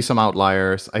there's going to be some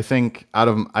outliers. I think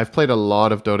I've played a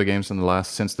lot of Dota games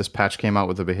since this patch came out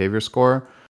with the behavior score.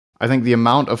 I think the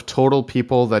amount of total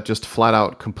people that just flat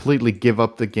out completely give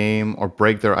up the game or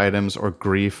break their items or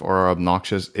grief or are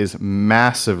obnoxious is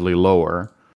massively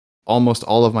lower. Almost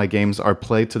all of my games are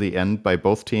played to the end by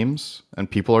both teams, and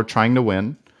people are trying to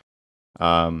win.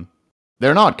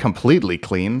 They're not completely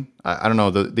clean. I don't know,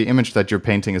 the image that you're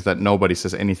painting is that nobody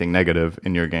says anything negative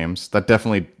in your games. That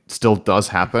definitely still does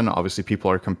happen. Obviously, people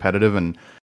are competitive, and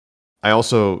I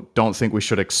also don't think we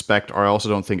should expect, or I also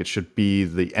don't think it should be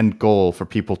the end goal for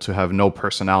people to have no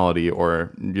personality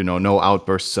or, no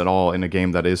outbursts at all in a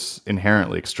game that is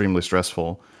inherently extremely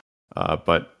stressful.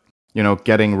 But,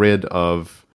 getting rid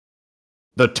of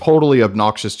the totally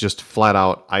obnoxious, just flat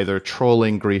out either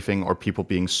trolling, griefing, or people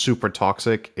being super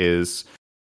toxic is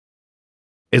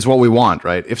what we want,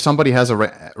 right? If somebody has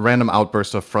a random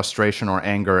outburst of frustration or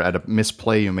anger at a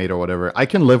misplay you made or whatever, I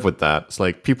can live with that. It's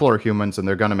like people are humans and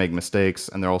they're going to make mistakes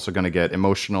and they're also going to get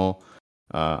emotional.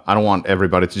 I don't want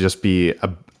everybody to just be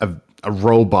a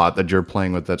robot that you're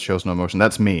playing with that shows no emotion.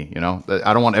 That's me,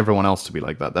 I don't want everyone else to be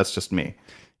like that. That's just me.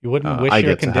 You wouldn't wish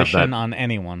your condition on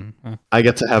anyone. Huh? I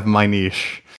get to have my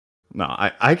niche. No,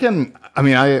 I can. I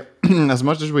mean, as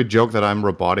much as we joke that I'm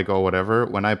robotic or whatever,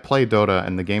 when I play Dota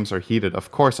and the games are heated,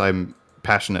 of course I'm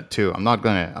passionate too. I'm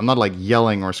not like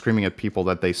yelling or screaming at people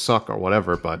that they suck or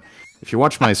whatever. But if you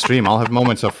watch my stream, I'll have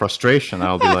moments of frustration.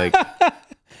 I'll be like,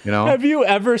 Have you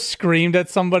ever screamed at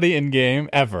somebody in game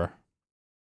ever?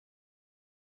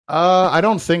 I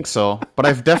don't think so, but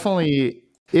I've definitely.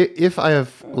 If I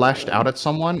have lashed out at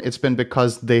someone, it's been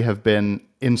because they have been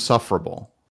insufferable.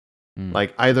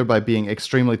 Like either by being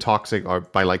extremely toxic or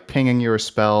by like pinging your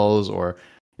spells, or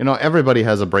everybody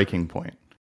has a breaking point.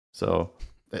 So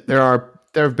there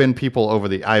have been people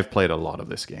I've played a lot of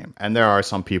this game, and there are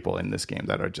some people in this game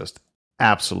that are just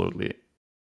absolutely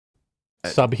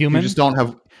subhuman.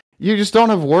 You just don't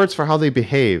have words for how they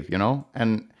behave,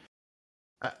 and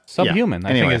subhuman.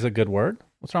 Anyway. I think is a good word.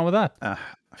 What's wrong with that? I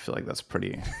feel like that's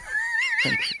pretty.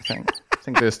 I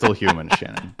think they're still human,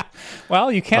 Shannon.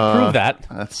 Well, you can't prove that.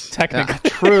 That's technically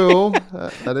true.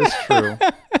 That is true.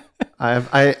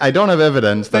 I don't have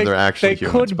evidence that they're actually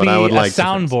humans, but I would like a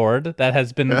soundboard that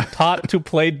has been taught to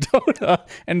play Dota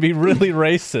and be really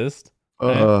racist.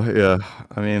 Yeah.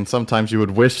 I mean, sometimes you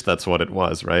would wish that's what it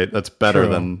was, right? That's better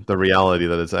than the reality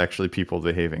that it's actually people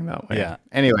behaving that way. Yeah.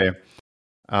 Anyway,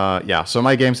 so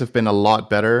my games have been a lot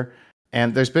better.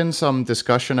 And there's been some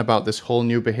discussion about this whole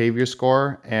new behavior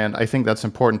score, and I think that's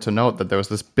important to note that there was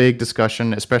this big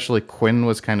discussion, especially Quinn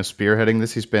was kind of spearheading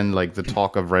this. He's been like the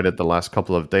talk of Reddit the last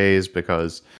couple of days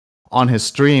because on his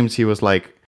streams, he was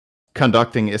like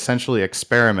conducting essentially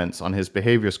experiments on his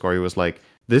behavior score. He was like,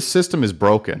 this system is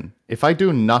broken. If I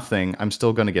do nothing, I'm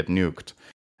still going to get nuked.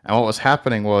 And what was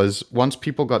happening was once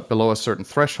people got below a certain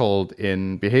threshold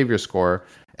in behavior score,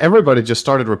 everybody just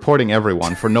started reporting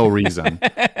everyone for no reason,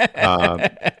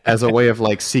 as a way of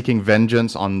like seeking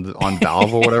vengeance on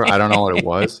Valve or whatever. I don't know what it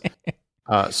was.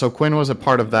 So Quinn was a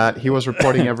part of that. He was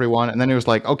reporting everyone, and then he was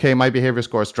like, "Okay, my behavior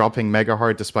score is dropping mega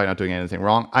hard despite not doing anything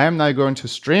wrong. I am now going to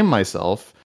stream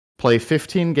myself, play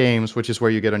 15 games, which is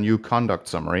where you get a new conduct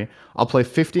summary. I'll play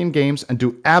 15 games and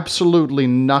do absolutely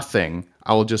nothing.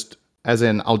 I'll just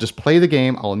play the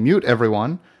game. I'll mute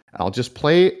everyone." I'll just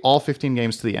play all 15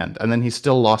 games to the end. And then he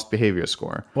still lost behavior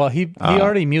score. Well, he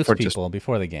already mutes people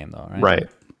before the game, though, right? Right.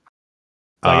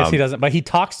 So I guess he doesn't, but he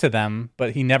talks to them,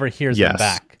 but he never hears them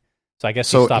back. So I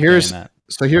guess he stopped doing that.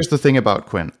 So here's the thing about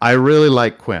Quinn. I really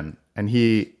like Quinn, and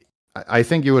I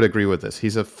think you would agree with this.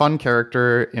 He's a fun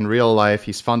character in real life.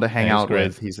 He's fun to hang out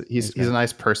with. He's a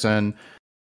nice person.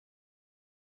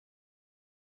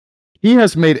 He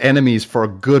has made enemies for a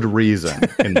good reason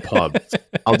in pubs.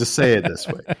 I'll just say it this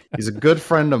way. He's a good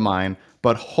friend of mine,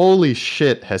 but holy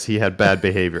shit has he had bad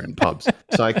behavior in pubs.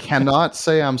 So I cannot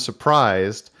say I'm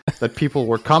surprised that people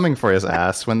were coming for his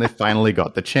ass when they finally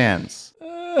got the chance.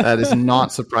 That is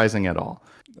not surprising at all.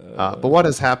 But what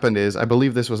has happened is, I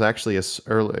believe this was actually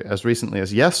as recently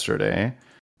as yesterday,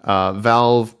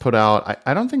 Valve put out,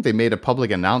 I don't think they made a public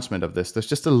announcement of this.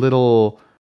 There's a little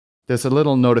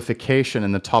notification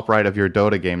in the top right of your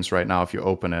Dota games right now if you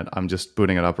open it. I'm just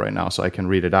booting it up right now so I can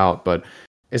read it out. But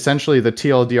essentially the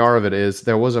TLDR of it is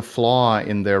there was a flaw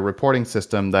in their reporting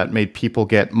system that made people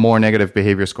get more negative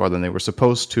behavior score than they were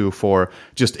supposed to for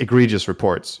just egregious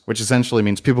reports, which essentially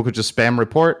means people could just spam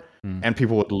report and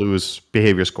people would lose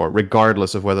behavior score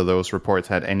regardless of whether those reports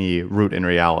had any root in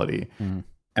reality. And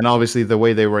obviously the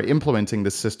way they were implementing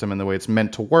the system and the way it's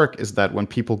meant to work is that when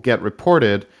people get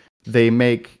reported, they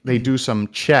do some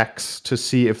checks to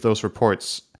see if those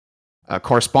reports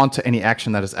correspond to any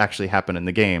action that has actually happened in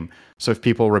the game. So if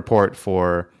people report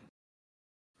for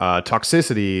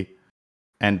toxicity,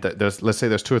 and let's say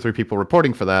there's 2 or 3 people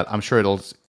reporting for that, I'm sure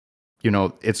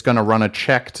it's going to run a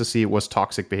check to see was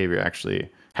toxic behavior actually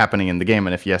happening in the game,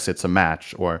 and if yes, it's a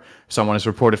match. Or someone is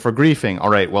reported for griefing. All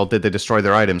right, well, did they destroy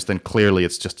their items? Then clearly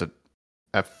it's just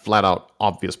a flat out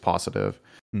obvious positive.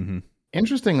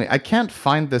 Interestingly, I can't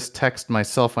find this text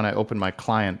myself when I open my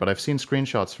client, but I've seen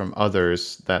screenshots from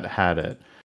others that had it.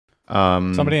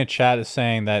 Somebody in chat is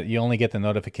saying that you only get the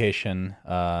notification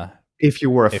if you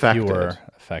were affected. If you were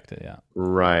affected, yeah.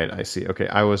 Right, I see. Okay,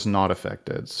 I was not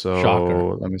affected. So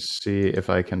Shocker. Let me see if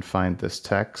I can find this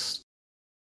text.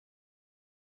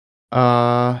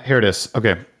 Here it is.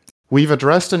 Okay. We've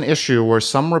addressed an issue where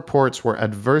some reports were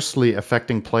adversely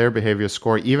affecting player behavior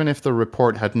score even if the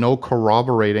report had no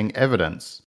corroborating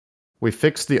evidence. We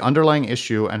fixed the underlying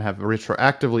issue and have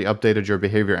retroactively updated your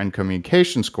behavior and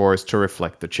communication scores to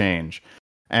reflect the change.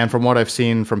 And from what I've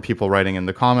seen from people writing in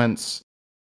the comments,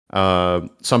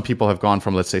 some people have gone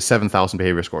from, let's say, 7,000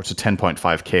 behavior score to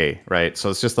 10.5k, right? So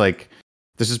it's just like,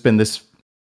 there's just been this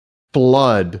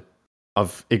flood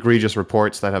of egregious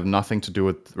reports that have nothing to do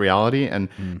with reality. And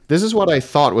this is what I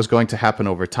thought was going to happen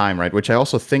over time, right? Which I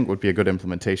also think would be a good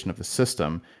implementation of the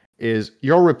system, is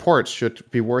your reports should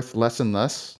be worth less and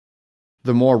less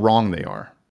the more wrong they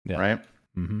are, right?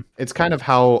 It's kind of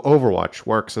how Overwatch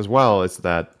works as well, is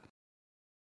that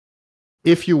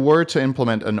if you were to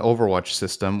implement an Overwatch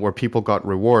system where people got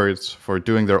rewards for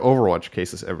doing their Overwatch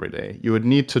cases every day, you would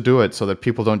need to do it so that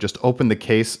people don't just open the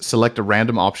case, select a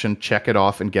random option, check it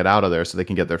off, and get out of there so they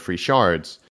can get their free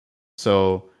shards.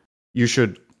 So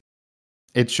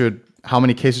how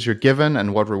many cases you're given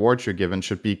and what rewards you're given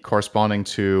should be corresponding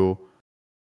to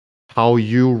how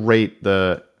you rate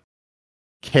the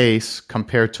case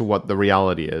compared to what the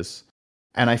reality is.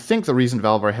 And I think the reason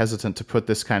Valve are hesitant to put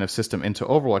this kind of system into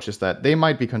Overwatch is that they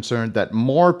might be concerned that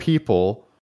more people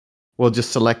will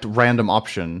just select random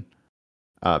option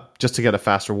just to get a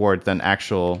fast reward than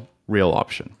actual real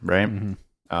option, right?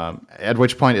 At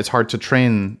which point it's hard to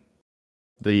train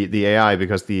the AI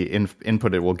because the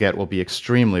input it will get will be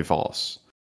extremely false.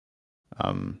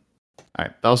 All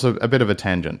right, that was a bit of a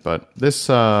tangent, but this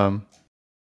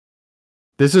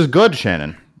is good,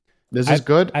 Shannon. This is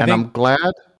good, and I'm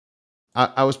glad.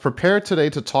 I was prepared today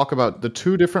to talk about the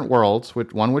 2 different worlds,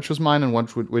 one which was mine and one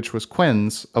which was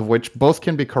Quinn's, of which both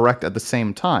can be correct at the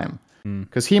same time.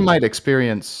 Because he might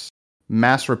experience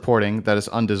mass reporting that is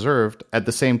undeserved at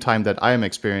the same time that I am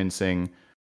experiencing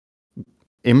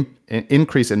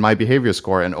increase in my behavior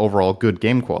score and overall good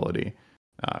game quality.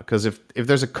 Because if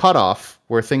there's a cutoff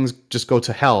where things just go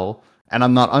to hell and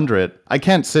I'm not under it, I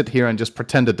can't sit here and just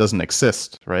pretend it doesn't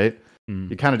exist, right?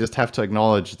 You kind of just have to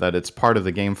acknowledge that it's part of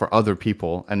the game for other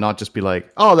people and not just be like,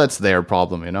 oh, that's their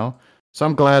problem, you know? So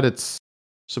I'm glad it's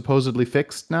supposedly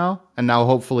fixed now. And now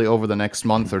hopefully over the next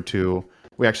month or 2,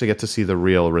 we actually get to see the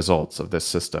real results of this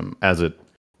system as it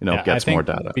gets more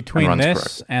data. Between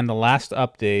this and the last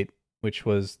update, which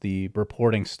was the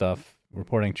reporting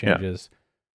changes,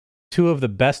 2 of the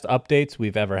best updates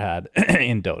we've ever had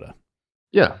in Dota.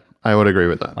 Yeah. I would agree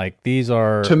with that. Like, these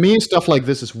are... To me, stuff like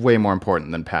this is way more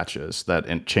important than patches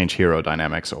that change hero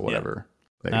dynamics or whatever.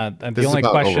 And the only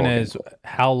question is,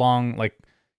 how long... Like,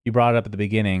 you brought it up at the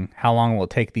beginning. How long will it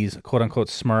take these quote unquote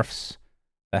smurfs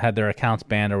that had their accounts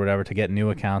banned or whatever to get new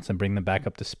accounts and bring them back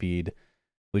up to speed?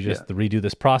 We just redo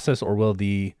this process, or will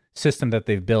the system that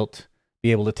they've built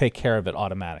be able to take care of it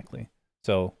automatically?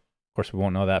 So, of course, we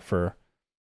won't know that for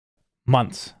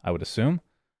months, I would assume.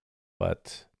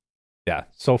 But yeah,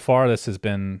 so far this has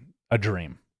been a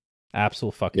dream.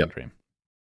 Absolute fucking dream.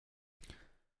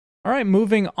 All right,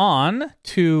 moving on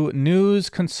to news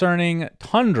concerning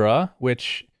Tundra,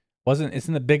 which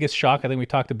isn't the biggest shock. I think we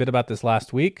talked a bit about this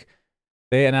last week.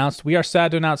 They announced, "We are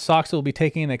sad to announce Soxa will be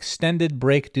taking an extended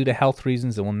break due to health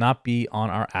reasons and will not be on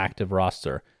our active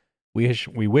roster. We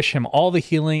wish him all the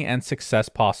healing and success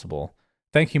possible.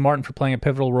 Thank you, Martin, for playing a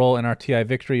pivotal role in our TI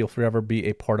victory. You'll forever be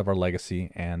a part of our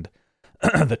legacy and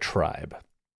the tribe."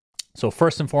 So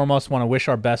first and foremost, want to wish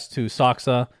our best to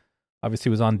Soxa. Obviously,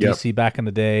 he was on DC back in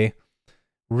the day.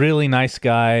 Really nice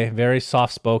guy, very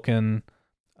soft-spoken,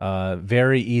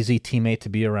 very easy teammate to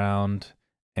be around,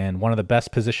 and one of the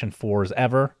best position fours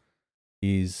ever.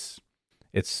 It's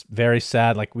very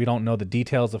sad. Like, we don't know the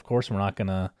details, of course. We're not going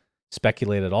to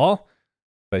speculate at all.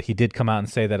 But he did come out and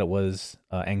say that it was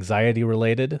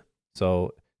anxiety-related.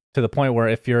 So to the point where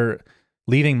if you're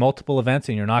leaving multiple events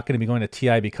and you're not going to be going to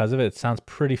TI because of it, it sounds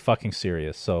pretty fucking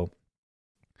serious. So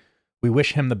we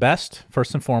wish him the best,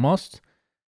 first and foremost.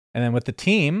 And then with the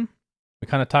team, we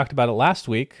kind of talked about it last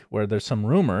week, where there's some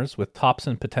rumors with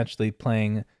Thompson potentially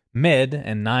playing mid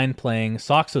and 9 playing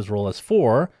Soxa's role as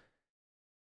 4.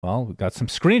 Well, we got some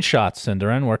screenshots,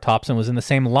 Cinderin, where Thompson was in the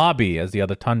same lobby as the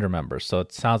other Tundra members. So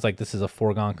it sounds like this is a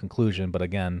foregone conclusion, but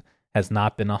again, has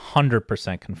not been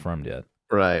 100% confirmed yet.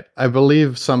 Right. I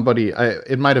believe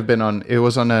it might have been it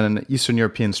was on an Eastern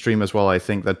European stream as well, I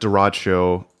think, that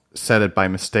Duracho said it by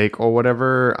mistake or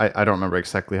whatever. I don't remember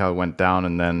exactly how it went down.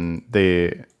 And then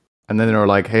they were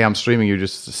like, "Hey, I'm streaming, you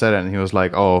just said it." And he was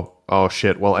like, oh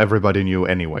shit, well, everybody knew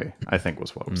anyway, I think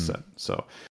was what was said. So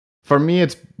for me,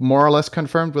 it's more or less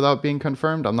confirmed without being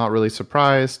confirmed. I'm not really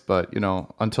surprised, but,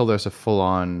 until there's a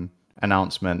full-on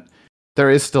announcement, there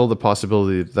is still the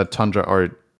possibility that Tundra are,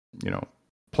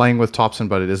 playing with Thompson,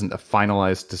 but it isn't a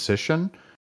finalized decision.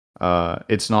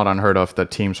 It's not unheard of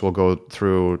that teams will go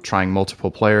through trying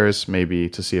multiple players, maybe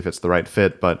to see if it's the right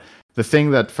fit. But the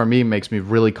thing that, for me, makes me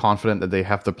really confident that they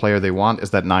have the player they want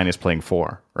is that 9 is playing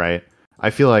 4, right? I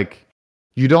feel like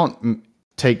you don't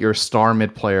take your star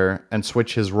mid player and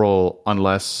switch his role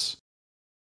unless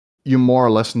you more or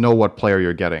less know what player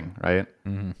you're getting, right?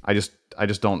 Mm-hmm. I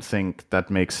just don't think that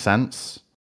makes sense.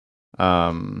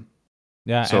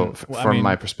 So from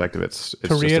my perspective, it's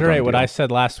to reiterate what I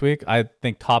said last week. I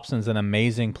think Thompson's an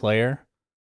amazing player,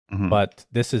 but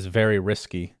this is very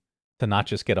risky to not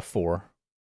just get a 4.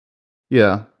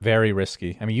 Yeah, very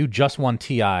risky. I mean, you just won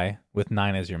TI with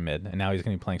 9 as your mid, and now he's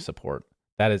going to be playing support.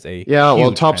 That is a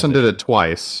well, Thompson did it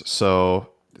twice, so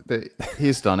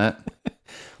he's done it.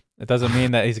 It doesn't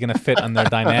mean that he's going to fit on their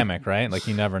dynamic, right? Like,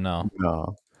 you never know.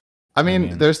 No. I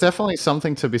mean, there's definitely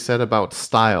something to be said about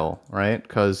style, right?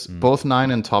 Because both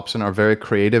 9 and Thompson are very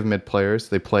creative mid players.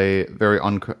 They play very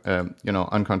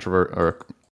uncontroversial or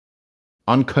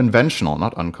unconventional,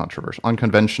 not uncontroversial,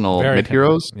 unconventional very mid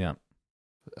heroes. Yeah.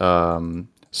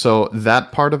 So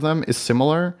that part of them is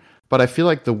similar, but I feel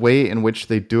like the way in which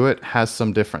they do it has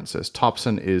some differences.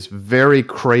 Thompson is very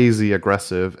crazy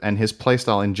aggressive, and his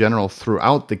playstyle in general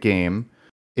throughout the game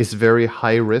is very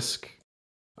high risk.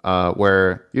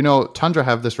 Where, Tundra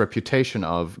have this reputation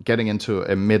of getting into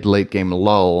a mid-late game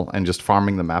lull and just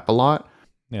farming the map a lot.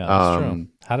 Yeah, that's true.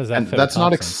 How does that fit? That's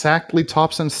not exactly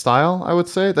Thompson's style, I would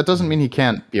say. That doesn't mean he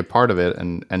can't be a part of it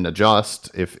and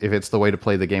adjust. If it's the way to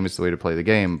play the game, it's the way to play the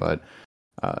game. But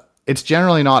it's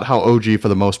generally not how OG, for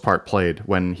the most part, played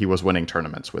when he was winning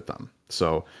tournaments with them.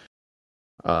 So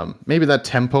maybe that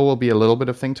tempo will be a little bit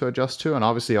of thing to adjust to. And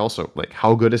obviously also, like,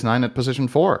 how good is 9 at position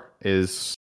 4?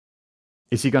 Is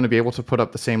he going to be able to put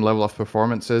up the same level of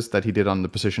performances that he did on the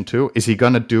position 2? Is he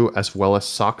going to do as well as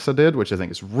Soxa did, which I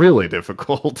think is really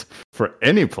difficult for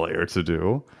any player to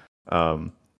do?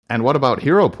 And what about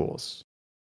hero pools?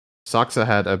 Soxa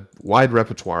had a wide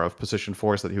repertoire of position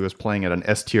 4s that he was playing at an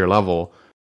S tier level.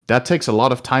 That takes a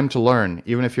lot of time to learn,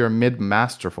 even if you're a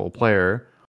mid-masterful player.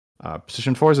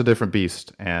 Position 4 is a different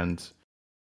beast, and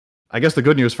I guess the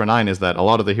good news for 9 is that a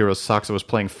lot of the heroes Soxa was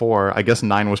playing 4, I guess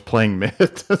 9 was playing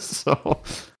mid, so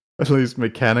at least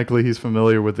mechanically he's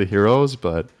familiar with the heroes,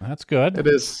 but that's good. It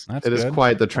is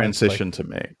quite the transition to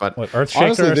make. But what, Earthshaker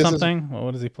honestly, or something?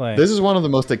 What does he play? This is one of the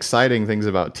most exciting things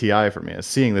about TI for me, is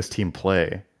seeing this team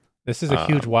play. This is a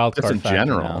huge wild card in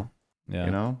general.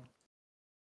 Yeah.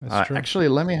 That's true. Actually,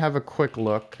 let me have a quick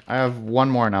look. I have one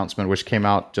more announcement which came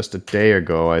out just a day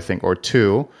ago, I think, or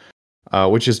 2.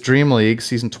 which is Dream League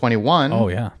Season 21. Oh,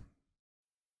 yeah.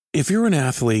 If you're an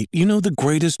athlete, you know the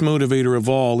greatest motivator of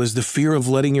all is the fear of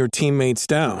letting your teammates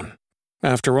down.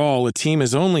 After all, a team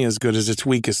is only as good as its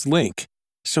weakest link.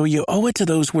 So you owe it to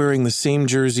those wearing the same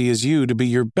jersey as you to be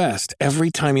your best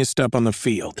every time you step on the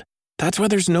field. That's why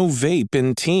there's no vape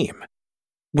in team.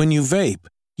 When you vape,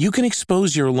 you can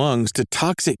expose your lungs to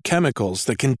toxic chemicals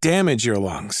that can damage your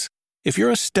lungs. If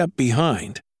you're a step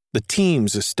behind, the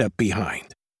team's a step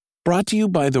behind. Brought to you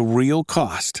by The Real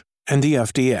Cost and the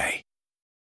FDA.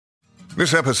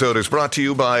 This episode is brought to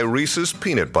you by Reese's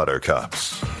Peanut Butter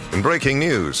Cups. In breaking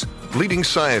news, leading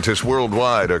scientists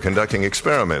worldwide are conducting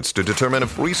experiments to determine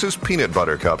if Reese's Peanut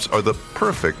Butter Cups are the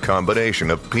perfect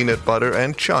combination of peanut butter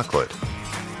and chocolate.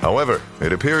 However,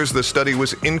 it appears the study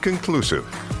was inconclusive,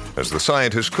 as the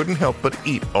scientists couldn't help but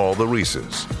eat all the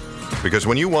Reese's. Because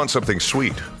when you want something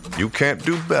sweet, you can't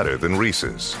do better than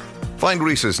Reese's. Find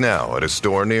Reese's now at a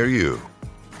store near you.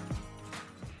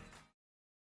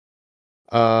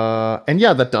 And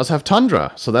yeah, that does have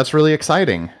Tundra, so that's really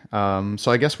exciting.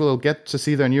 So I guess we'll get to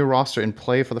see their new roster in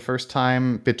play for the first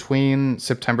time between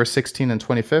September 16th and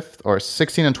 25th, or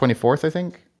 16th and 24th, I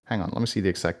think. Hang on, let me see the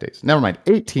exact dates. Never mind,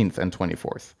 18th and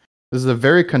 24th. This is a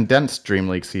very condensed Dream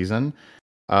League season.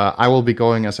 I will be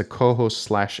going as a co-host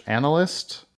 /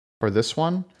 analyst for this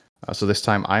one. So this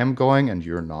time I am going and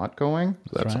you're not going.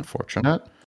 That's right. Unfortunate.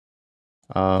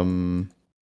 How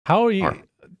are you?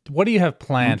 What do you have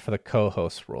planned for the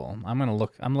co-host role?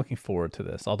 I'm looking forward to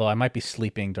this. Although I might be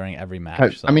sleeping during every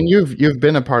match. So. I mean, you've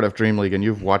been a part of Dream League and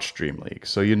you've watched Dream League,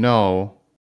 so you know.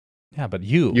 Yeah, but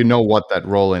you know what that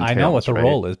role entails. I know what the right?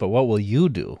 role is, but what will you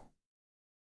do?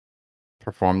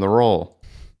 Perform the role.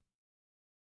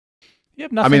 You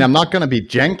have nothing. I mean, I'm not going to be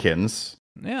Jenkins.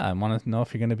 Yeah, I want to know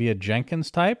if you're going to be a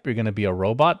Jenkins type. You're going to be a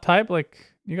robot type. Like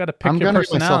you got to pick your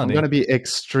personality. I'm going to be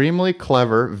extremely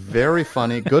clever, very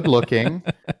funny, good looking,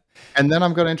 and then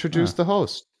I'm going to introduce the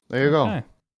host. There you go.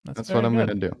 That's what I'm going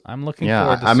to do. I'm looking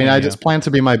forward to I mean, I just plan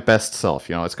to be my best self.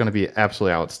 It's going to be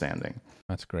absolutely outstanding.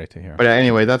 That's great to hear. But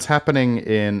anyway, that's happening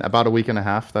in about a week and a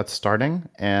half. That's starting.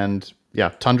 And yeah,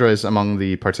 Tundra is among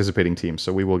the participating teams.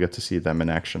 So we will get to see them in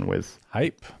action with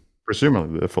hype,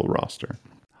 presumably the full roster.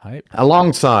 Hype.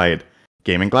 Alongside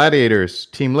Gaming Gladiators,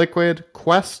 Team Liquid,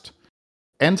 Quest,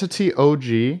 Entity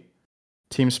OG,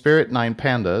 Team Spirit 9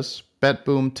 Pandas,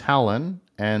 BetBoom Talon,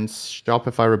 and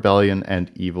Shopify Rebellion and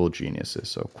Evil Geniuses.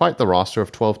 So quite the roster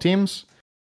of 12 teams.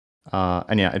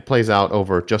 And yeah, it plays out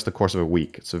over just the course of a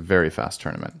week. It's a very fast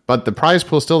tournament. But the prize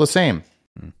pool is still the same.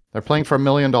 They're playing for $1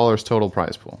 million total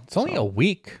prize pool. It's only a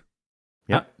week.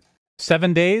 Yeah.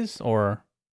 7 days or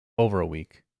over a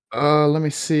week? Let me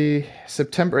see.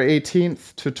 September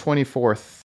 18th to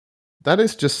 24th. That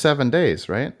is just 7 days,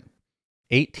 right?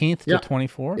 18th to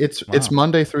 24th? It's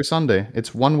Monday through Sunday.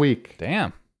 It's 1 week.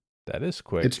 Damn. That is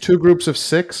quick. It's 2 groups of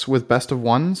 6 with best of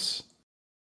ones.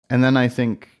 And then I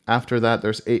think after that,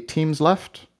 there's 8 teams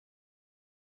left.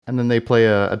 And then they play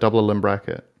a double elim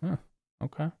bracket. Oh,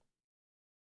 okay.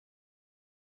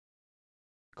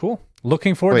 Cool.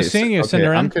 Looking forward to seeing you,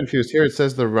 Cinderin. I'm confused. Here it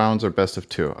says the rounds are best of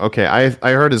 2. Okay, I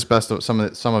heard it's best of some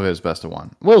of it is best of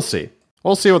 1. We'll see.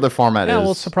 We'll see what the format is. Yeah,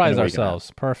 we'll surprise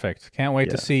ourselves. Perfect. Can't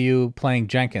wait to see you playing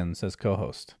Jenkins as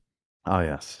co-host. Oh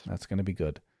yes, that's going to be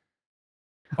good.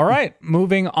 All right,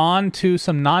 moving on to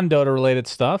some non-Dota related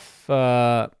stuff.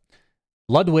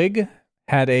 Ludwig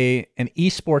had an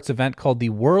esports event called the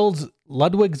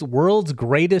Ludwig's World's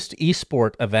Greatest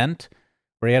Esport Event,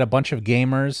 where he had a bunch of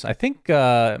gamers. I think,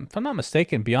 if I'm not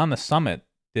mistaken, Beyond the Summit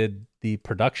did the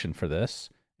production for this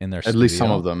in their studio. At least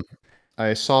some of them.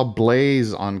 I saw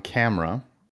Blaze on camera,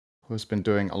 who's been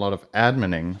doing a lot of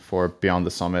adminning for Beyond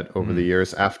the Summit over the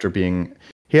years after being...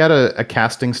 He had a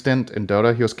casting stint in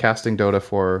Dota. He was casting Dota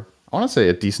for, I want to say,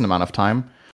 a decent amount of time.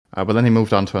 But then he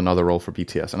moved on to another role for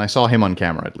BTS. And I saw him on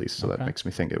camera, at least, so that makes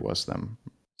me think it was them.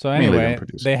 So anyway,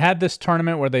 they had this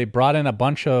tournament where they brought in a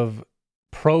bunch of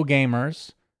pro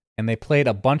gamers, and they played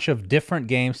a bunch of different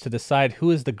games to decide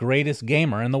who is the greatest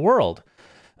gamer in the world.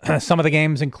 Some of the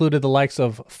games included the likes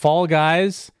of Fall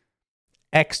Guys,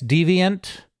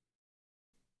 X-Deviant,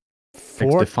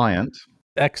 X-Defiant.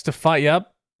 X-Defiant, yep.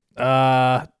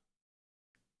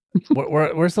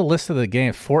 Where's the list of the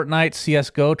games? Fortnite,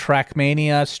 CSGO,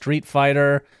 Trackmania, Street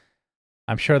Fighter.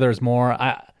 I'm sure there's more.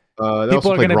 They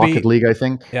also played Rocket League, I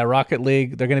think. Yeah, Rocket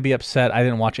League. They're going to be upset. I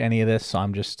didn't watch any of this, so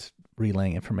I'm just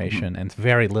relaying information, and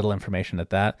very little information at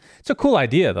that. It's a cool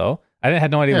idea, though. I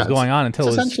had no idea what was going on until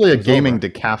it's it was essentially a gaming over.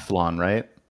 decathlon, right?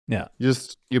 Yeah.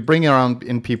 You bring around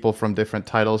in people from different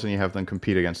titles and you have them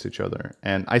compete against each other.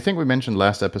 And I think we mentioned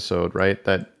last episode, right,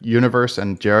 that Universe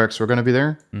and Jerax were going to be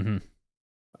there. Mm-hmm.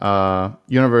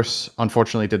 Universe,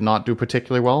 unfortunately, did not do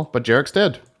particularly well, but Jarex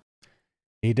did.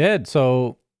 He did.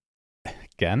 So,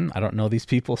 again, I don't know these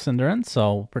people, Cinderin,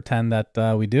 so pretend that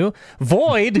we do.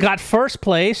 Void got first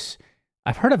place.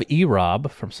 I've heard of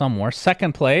E-Rob from somewhere.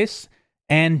 Second place.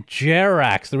 And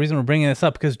Jerax. The reason we're bringing this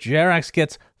up because Jerax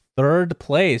gets third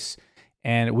place.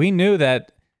 And we knew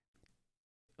that,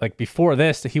 like before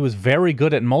this, that he was very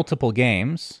good at multiple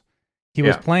games. He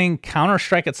was playing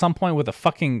Counter-Strike at some point with a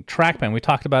fucking trackpad. We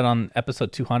talked about it on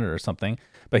episode 200 or something.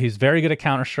 But he's very good at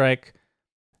Counter-Strike.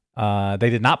 They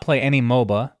did not play any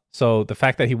MOBA. So the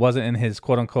fact that he wasn't in his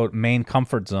quote-unquote main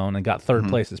comfort zone and got third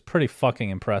place is pretty fucking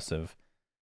impressive.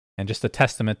 And just a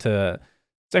testament to...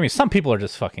 I mean, some people are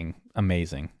just fucking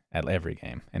amazing at every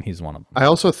game, and he's one of them. I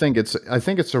also think it's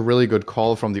a really good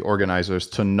call from the organizers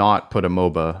to not put a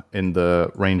MOBA in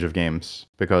the range of games,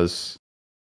 because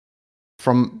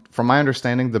from my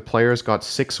understanding, the players got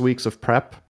 6 weeks of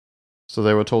prep. So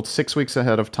they were told 6 weeks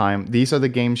ahead of time, these are the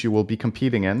games you will be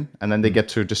competing in, and then they get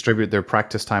to distribute their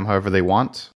practice time however they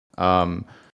want.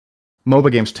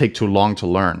 MOBA games take too long to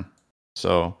learn.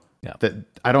 So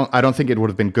I don't think it would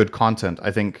have been good content.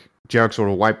 I think Jerax would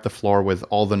have wiped the floor with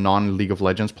all the non-League of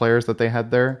Legends players that they had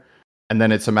there. And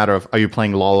then it's a matter of, are you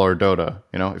playing LoL or Dota?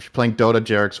 You know, if you're playing Dota,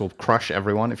 Jerax will crush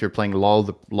everyone. If you're playing LoL,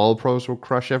 the LoL pros will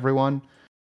crush everyone.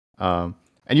 And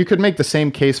you could make the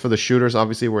same case for the shooters,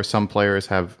 obviously, where some players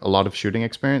have a lot of shooting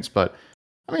experience. But,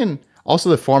 I mean, also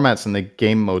the formats and the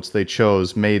game modes they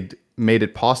chose made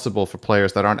it possible for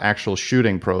players that aren't actual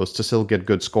shooting pros to still get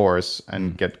good scores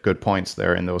and get good points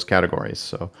there in those categories.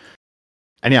 So,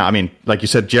 and yeah, I mean, like you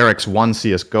said, Jerax won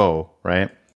CSGO, right?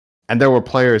 And there were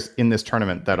players in this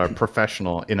tournament that are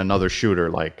professional in another shooter,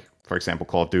 like, for example,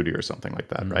 Call of Duty or something like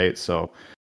that, right? So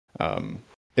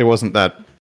it wasn't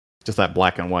just that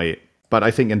black and white. But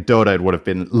I think in Dota, it would have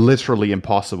been literally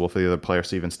impossible for the other players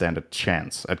to even stand a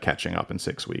chance at catching up in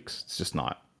 6 weeks. It's just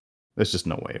not. There's just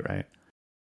no way, right?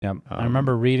 Yeah, I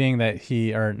remember reading that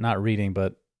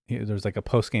there was like a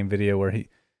post-game video where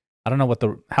I don't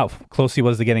know how close he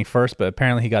was to getting first, but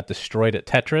apparently he got destroyed at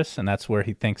Tetris, and that's where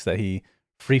he thinks that he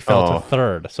free fell to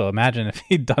third. So imagine if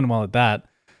he'd done well at that.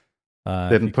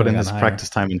 Didn't put in his practice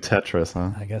time in Tetris,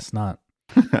 huh? I guess not.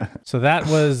 So that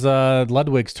was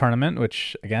Ludwig's tournament,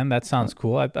 which, again, that sounds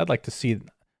cool. I'd like to see...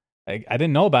 I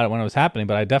didn't know about it when it was happening,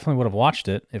 but I definitely would have watched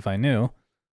it if I knew.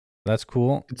 That's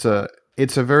cool.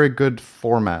 It's a very good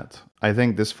format. I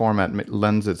think this format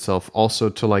lends itself also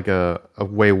to like a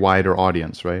way wider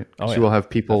audience, right? So you will have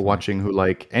people watching who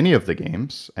like any of the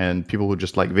games, and people who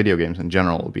just like video games in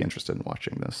general will be interested in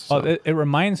watching this. So. It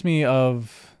reminds me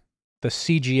of the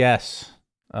CGS.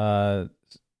 What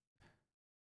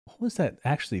was that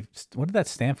actually? What did that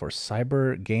stand for?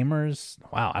 Cyber Gamers?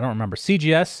 Wow, I don't remember.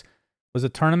 CGS was a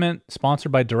tournament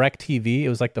sponsored by DirecTV. It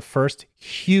was like the first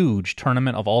huge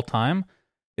tournament of all time.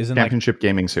 Championship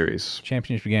Gaming Series.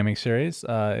 Championship Gaming Series.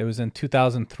 It was in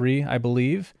 2003, I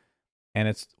believe, and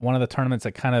it's one of the tournaments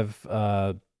that kind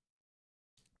of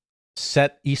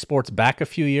set esports back a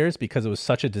few years because it was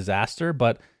such a disaster.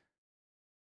 But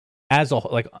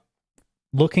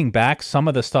looking back, some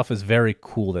of the stuff is very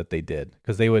cool that they did,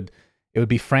 because it would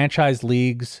be franchise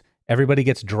leagues. Everybody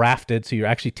gets drafted, so you're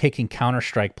actually taking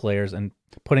Counter-Strike players and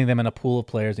putting them in a pool of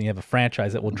players, and you have a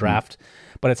franchise that will draft.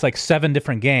 But it's like 7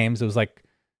 different games. It was like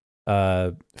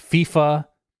FIFA,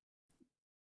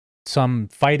 some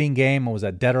fighting game, what was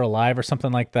that, Dead or Alive or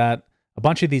something like that. A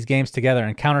bunch of these games together,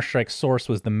 and Counter-Strike Source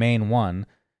was the main one,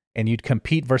 and you'd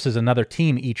compete versus another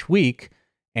team each week,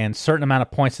 and certain amount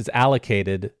of points is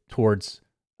allocated towards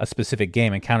a specific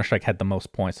game, and Counter-Strike had the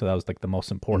most points, so that was like the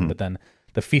most important. But then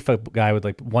the FIFA guy would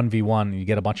like 1v1, and you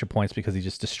get a bunch of points because he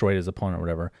just destroyed his opponent or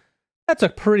whatever. That's a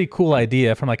pretty cool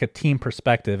idea from like a team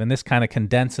perspective, and this kind of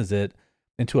condenses it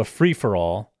into a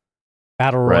free-for-all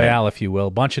battle royale, if you will,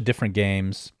 a bunch of different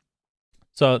games.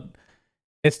 So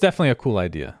it's definitely a cool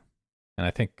idea. And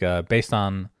I think based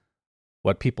on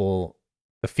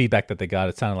the feedback that they got,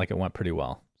 it sounded like it went pretty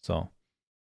well. So,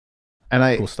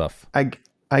 cool stuff.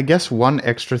 I guess one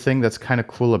extra thing that's kind of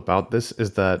cool about this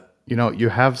is that, you know, you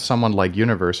have someone like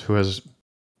Universe who has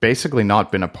basically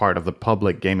not been a part of the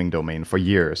public gaming domain for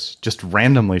years, just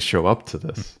randomly show up to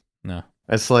this. No.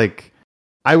 It's like,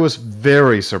 I was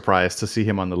very surprised to see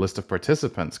him on the list of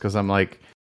participants, because I'm like,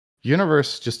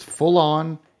 Universe just full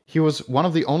on. He was one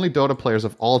of the only Dota players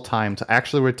of all time to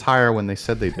actually retire when they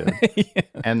said they did. Yeah.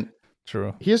 And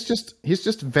true. He's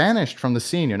just vanished from the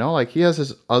scene, you know? Like he has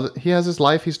his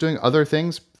life, he's doing other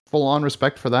things, full on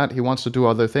respect for that. He wants to do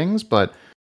other things, but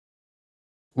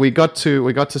we got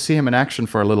to see him in action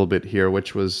for a little bit here,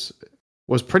 which was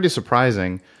pretty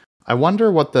surprising. I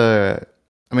wonder what the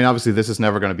I mean, obviously, this is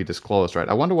never going to be disclosed, right?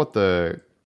 I wonder what the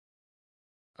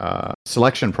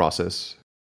selection process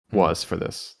was for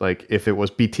this. Like, if it was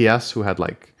BTS who had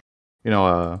like,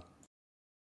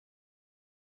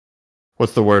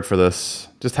 what's the word for this?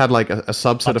 Just had like a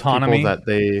subset Autonomy. of people that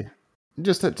they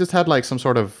just had like some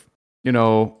sort of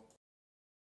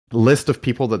list of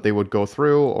people that they would go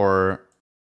through, or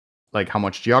like how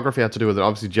much geography had to do with it.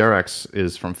 Obviously, Jerex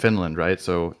is from Finland, right?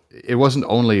 So it wasn't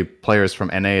only players from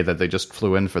NA that they just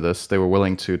flew in for this. They were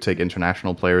willing to take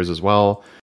international players as well.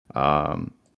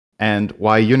 And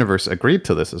why Universe agreed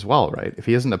to this as well, right? If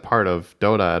he isn't a part of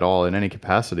Dota at all in any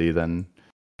capacity, then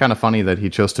kind of funny that he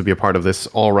chose to be a part of this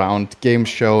all-round game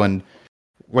show, and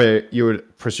where you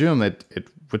would presume that it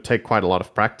would take quite a lot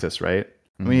of practice, right?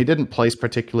 I mean, he didn't place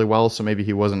particularly well, so maybe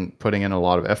he wasn't putting in a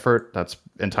lot of effort. That's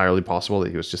entirely possible that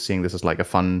he was just seeing this as like a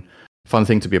fun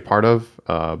thing to be a part of.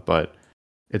 But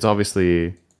it's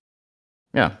obviously,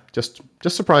 just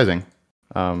surprising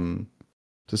to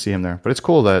see him there. But it's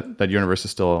cool that Universe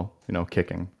is still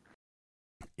kicking.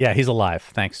 Yeah, he's alive.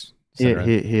 Thanks. He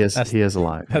is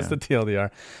alive. That's the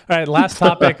TLDR. All right, last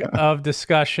topic of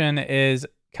discussion is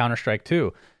Counter-Strike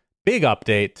 2. Big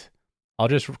update. I'll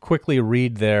just quickly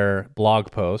read their blog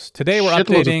post. Today we're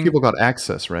updating. Of people got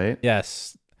access, right?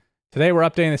 Yes. Today we're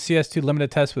updating the CS2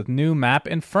 limited test with new map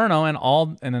Inferno and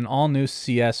an all new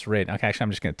CS raid. Okay, actually,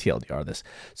 I'm just going to TLDR this.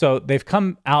 So they've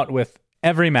come out with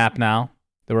every map now.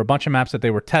 There were a bunch of maps that they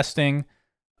were testing.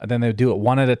 Then they would do it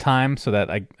one at a time, so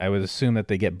that I would assume that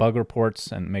they get bug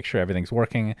reports and make sure everything's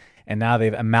working. And now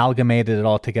they've amalgamated it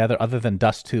all together, other than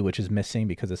Dust 2, which is missing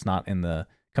because it's not in the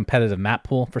competitive map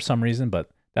pool for some reason,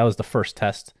 but that was the first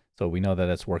test, so we know that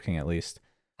it's working at least.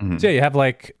 Mm-hmm. So yeah, you have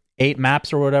like 8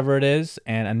 maps or whatever it is,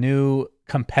 and a new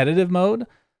competitive mode.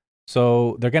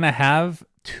 So they're going to have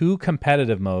 2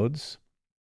 competitive modes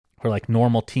for like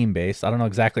normal team-based. I don't know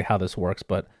exactly how this works,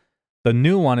 but the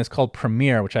new one is called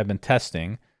Premier, which I've been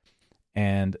testing.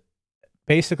 And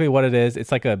basically what it is,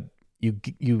 it's like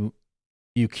you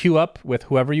queue up with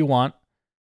whoever you want,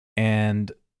 and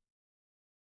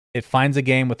it finds a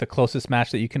game with the closest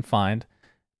match that you can find.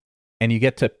 And you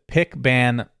get to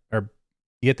ban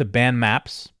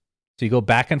maps. So you go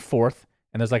back and forth,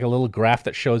 and there's like a little graph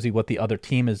that shows you what the other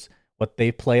team is, what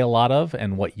they play a lot of,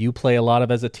 and what you play a lot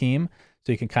of as a team.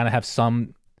 So you can kind of have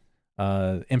some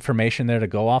information there to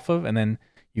go off of, and then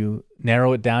you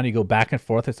narrow it down. You go back and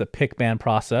forth. It's a pick ban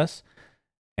process,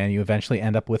 and you eventually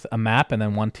end up with a map, and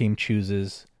then one team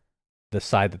chooses the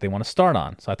side that they want to start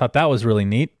on. So I thought that was really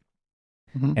neat.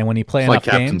 Mm-hmm. And when you play enough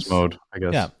captain's games, mode, I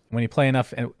guess. Yeah, when you play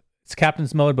enough. It's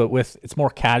captain's mode, but it's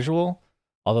more casual,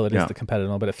 although it is the competitive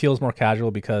mode, but it feels more casual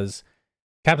because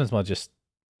captain's mode just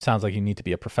sounds like you need to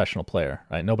be a professional player,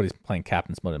 right? Nobody's playing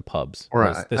captain's mode in pubs. Or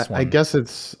I guess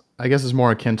it's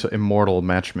more akin to immortal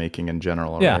matchmaking in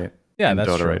general, right? Yeah, in that's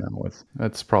Dota true. Right now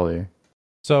that's probably.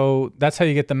 So that's how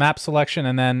you get the map selection,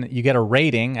 and then you get a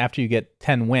rating after you get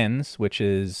 10 wins, which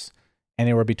is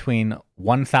anywhere between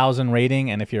 1,000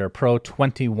 rating, and if you're a pro,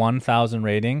 21,000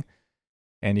 rating.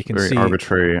 And you can see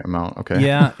arbitrary amount. Okay.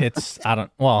 Yeah, that's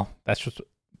just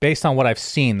based on what I've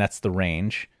seen. That's the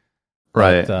range.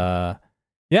 Right. But,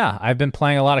 yeah, I've been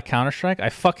playing a lot of Counter-Strike. I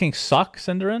fucking suck,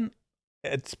 Cinderin.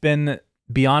 It's been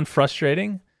beyond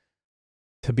frustrating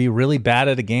to be really bad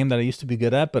at a game that I used to be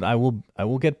good at, but I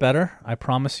will get better. I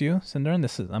promise you, Cinderin.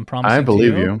 I'm promising. I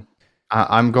believe to you.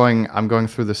 I'm going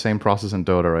through the same process in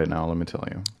Dota right now, let me tell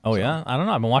you. Oh, yeah? I don't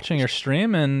know. I've been watching your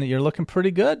stream, and you're looking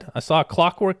pretty good. I saw a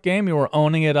Clockwork game. You were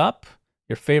owning it up.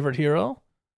 Your favorite hero?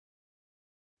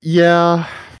 Yeah.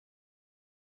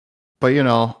 But,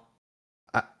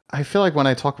 I feel like when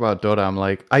I talk about Dota, I'm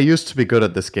like, I used to be good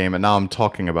at this game, and now I'm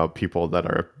talking about people that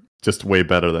are just way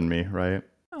better than me, right?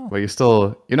 Oh. But you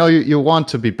still, you want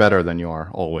to be better than you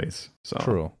are, always. So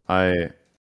True.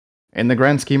 In the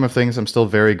grand scheme of things, I'm still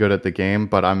very good at the game,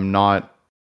 but I'm not,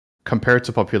 compared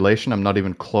to population, I'm not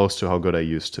even close to how good I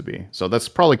used to be. So that's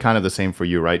probably kind of the same for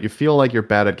you, right? You feel like you're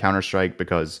bad at Counter-Strike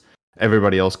because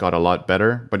everybody else got a lot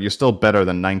better, but you're still better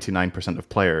than 99% of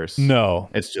players. No.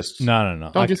 It's just...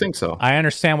 No. Don't you think so? I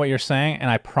understand what you're saying, and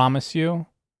I promise you,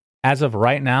 as of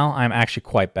right now, I'm actually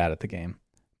quite bad at the game.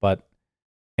 But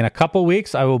in a couple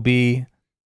weeks, I will be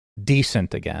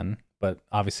decent again, but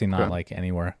obviously not like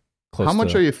anywhere close. How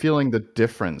much are you feeling the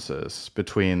differences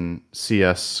between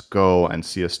CS:GO and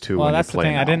CS2? Well, when that's you play the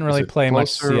thing. now? I didn't really play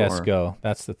much closer, CS:GO.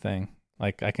 That's the thing.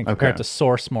 Like I can compare it to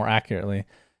Source more accurately,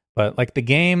 but like the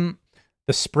game,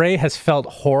 the spray has felt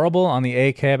horrible on the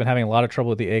AK. I've been having a lot of trouble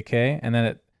with the AK, and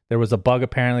then there was a bug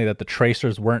apparently that the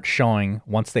tracers weren't showing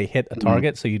once they hit a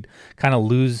target, so you'd kind of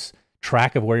lose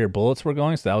track of where your bullets were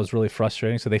going. So that was really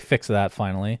frustrating. So they fixed that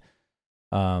finally.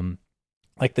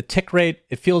 like the tick rate,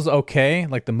 it feels okay.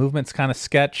 Like the movement's kind of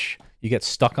sketch. You get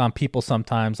stuck on people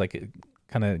sometimes, like it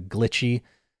kind of glitchy.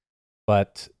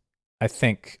 But I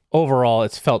think overall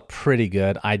it's felt pretty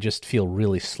good. I just feel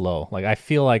really slow. Like I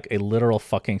feel like a literal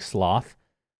fucking sloth.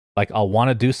 Like I'll want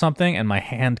to do something and my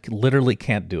hand literally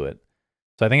can't do it.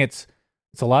 So I think it's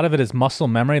a lot of it is muscle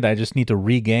memory that I just need to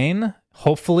regain.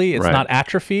 Hopefully it's not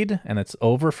atrophied and it's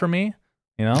over for me,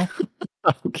 you know?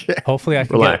 Okay. Hopefully I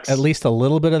can get at least a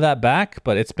little bit of that back,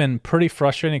 but it's been pretty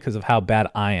frustrating because of how bad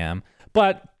I am.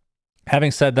 But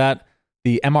having said that,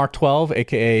 the MR12,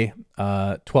 aka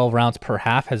 12 rounds per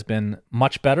half, has been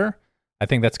much better. I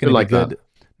think that's going to be good,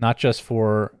 not just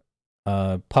for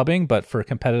pubbing, but for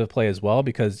competitive play as well,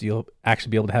 because you'll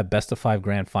actually be able to have best of 5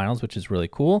 grand finals, which is really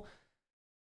cool.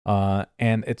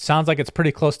 And it sounds like it's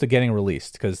pretty close to getting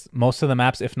released because most of the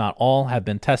maps, if not all, have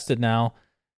been tested now.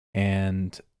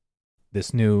 And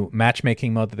this new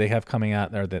matchmaking mode that they have coming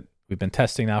out there that we've been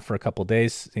testing now for a couple of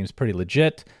days seems pretty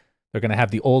legit. They're going to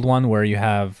have the old one where you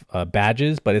have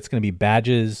badges, but it's going to be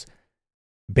badges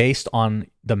based on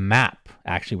the map,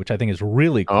 actually, which I think is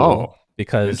really cool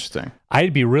because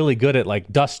I'd be really good at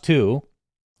like Dust 2,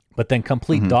 but then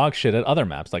complete dog shit at other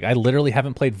maps. Like I literally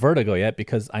haven't played Vertigo yet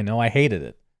because I know I hated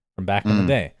it from back in the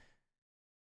day.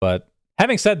 But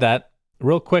having said that,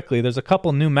 real quickly, there's a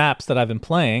couple new maps that I've been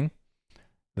playing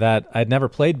that I'd never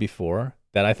played before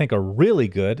that I think are really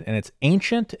good, and it's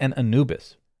Ancient and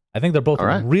Anubis. I think they're both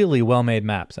really well-made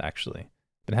maps, actually.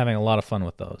 Been having a lot of fun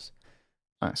with those.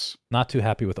 Nice. Not too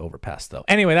happy with Overpass, though.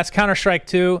 Anyway, that's Counter-Strike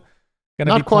 2.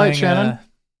 Not be quite, Shannon.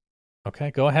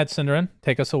 Okay, go ahead, Cinderin.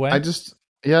 Take us away. I just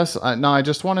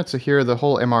wanted to hear the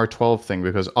whole MR12 thing,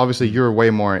 because obviously you're way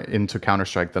more into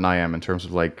Counter-Strike than I am in terms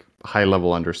of like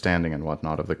high-level understanding and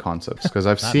whatnot of the concepts. Because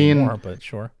I've seen... more, but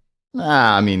sure.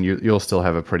 I mean, you'll still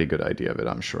have a pretty good idea of it,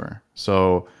 I'm sure.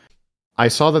 So I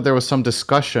saw that there was some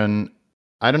discussion.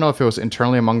 I don't know if it was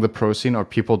internally among the pro scene or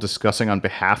people discussing on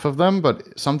behalf of them,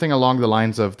 but something along the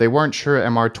lines of they weren't sure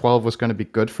MR12 was going to be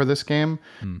good for this game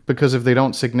because if they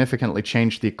don't significantly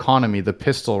change the economy, the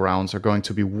pistol rounds are going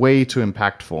to be way too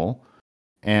impactful.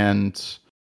 And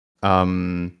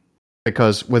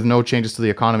because with no changes to the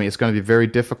economy, it's going to be very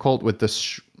difficult with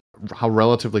this how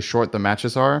relatively short the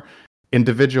matches are.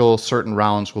 Individual certain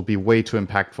rounds will be way too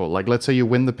impactful. Like, let's say you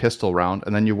win the pistol round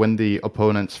and then you win the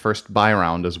opponent's first buy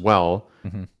round as well.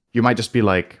 You might just be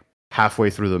like halfway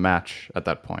through the match at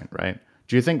that point, right?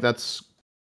 Do you think that's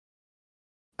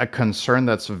a concern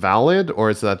that's valid, or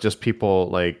is that just people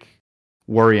like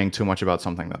worrying too much about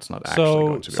something that's not actually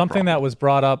going to be something that was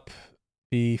brought up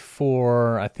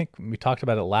before, I think we talked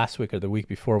about it last week or the week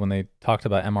before when they talked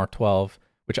about MR12,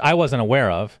 which I wasn't aware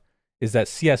of, is that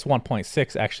CS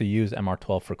 1.6 actually used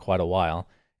MR12 for quite a while.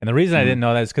 And the reason I didn't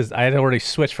know that is because I had already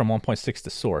switched from 1.6 to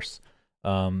Source.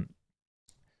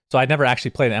 So I'd never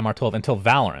actually played MR12 until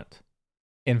Valorant.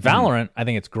 In Valorant, I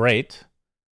think it's great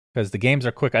because the games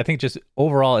are quick. I think just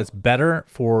overall it's better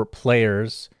for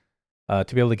players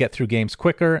to be able to get through games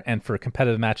quicker and for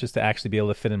competitive matches to actually be able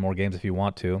to fit in more games if you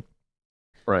want to.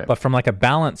 Right. But from like a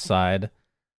balance side,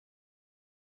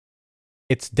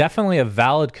 it's definitely a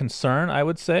valid concern, I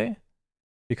would say,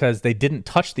 because they didn't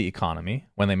touch the economy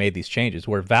when they made these changes.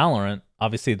 Where Valorant,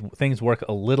 obviously things work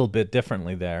a little bit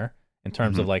differently there in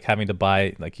terms of like having to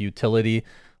buy like utility.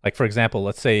 Like for example,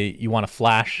 let's say you want a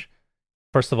flash.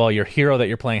 First of all, your hero that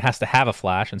you're playing has to have a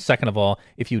flash. And second of all,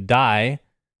 if you die,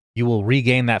 you will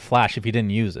regain that flash if you didn't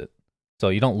use it. So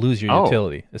you don't lose your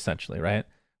utility, essentially, right?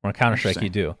 Or in Counter-Strike, you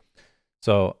do.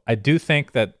 So I do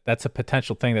think that that's a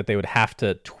potential thing that they would have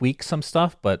to tweak some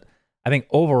stuff. But I think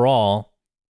overall,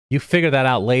 you figure that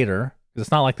out later. Because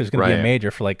it's not like there's going to be a major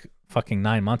for like fucking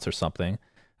 9 months or something.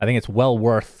 I think it's well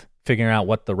worth figuring out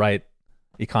what the right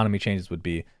economy changes would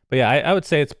be. But yeah, I would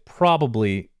say it's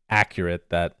probably accurate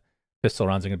that pistol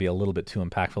rounds are going to be a little bit too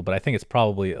impactful, but I think it's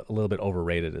probably a little bit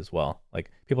overrated as well.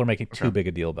 Like people are making too big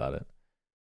a deal about it.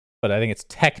 But I think it's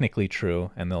technically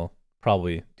true, and they'll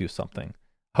probably do something.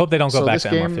 I hope they don't go back to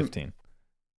MR15.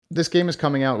 This game is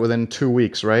coming out within 2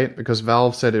 weeks, right? Because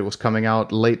Valve said it was coming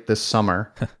out late this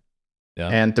summer. Yeah.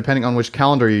 And depending on which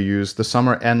calendar you use, the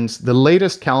summer ends. The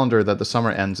latest calendar that the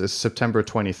summer ends is September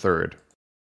 23rd.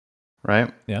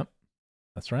 Right? Yeah.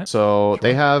 That's right. So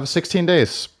they have 16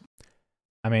 days.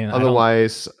 I mean,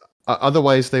 otherwise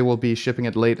they will be shipping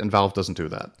it late, and Valve doesn't do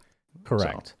that.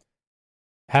 Correct. So.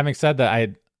 Having said that,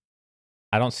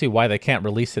 I don't see why they can't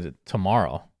release it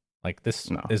tomorrow. Like this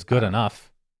is good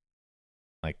enough.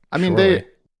 Like I mean,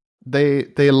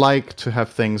 they like to have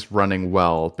things running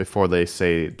well before they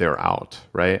say they're out,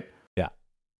 right? Yeah.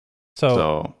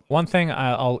 So one thing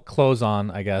I'll close on,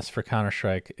 I guess, for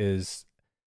Counter-Strike is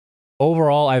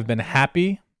overall, I've been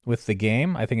happy with the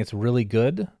game. I think it's really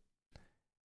good.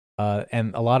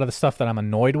 And a lot of the stuff that I'm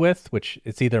annoyed with, which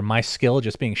it's either my skill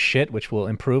just being shit, which will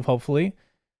improve hopefully,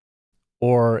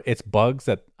 or it's bugs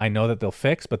that I know that they'll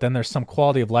fix. But then there's some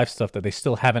quality of life stuff that they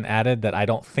still haven't added that I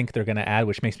don't think they're going to add,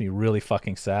 which makes me really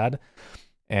fucking sad.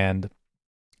 And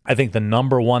I think the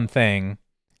number one thing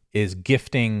is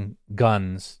gifting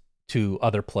guns to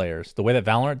other players. The way that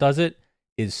Valorant does it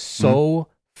is so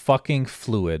fucking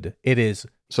fluid. It is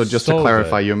so just to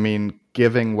clarify, you mean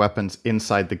giving weapons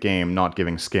inside the game, not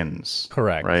giving skins.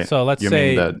 Correct. Right? So let's you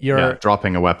say mean that, you're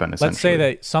dropping a weapon, essentially. Let's say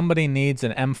that somebody needs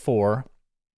an M4.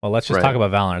 Well, let's just talk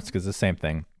about Valorant because it's the same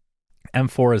thing.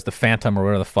 M4 is the Phantom or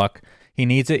whatever the fuck. He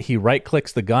needs it. He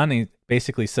right-clicks the gun. He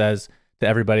basically says to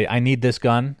everybody, I need this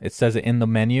gun. It says it in the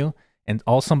menu. And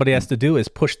all somebody has to do is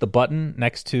push the button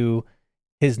next to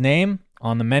his name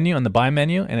on the menu, on the buy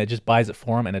menu, and it just buys it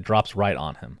for him, and it drops right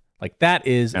on him. Like, that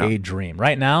is a dream.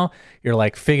 Right now, you're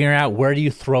like figuring out where do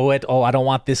you throw it. Oh, I don't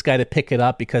want this guy to pick it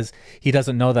up because he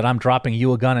doesn't know that I'm dropping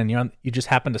you a gun and you just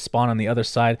happen to spawn on the other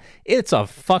side. It's a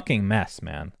fucking mess,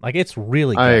 man. Like, it's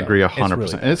really good. I agree 100%.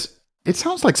 Really it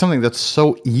sounds like something that's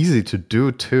so easy to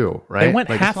do too, right? They went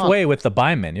halfway with the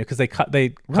buy menu because they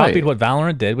copied what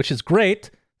Valorant did, which is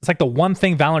great. It's like the one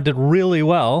thing Valorant did really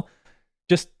well.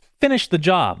 Just finish the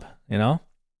job, you know?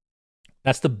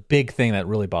 That's the big thing that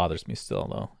really bothers me still,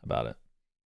 though, about it.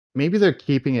 Maybe they're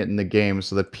keeping it in the game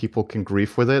so that people can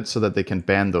grief with it, so that they can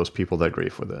ban those people that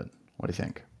grief with it. What do you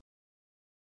think?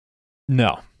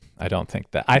 No, I don't think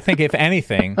that. I think if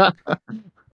anything,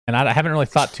 and I haven't really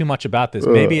thought too much about this,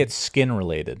 maybe it's skin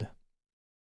related.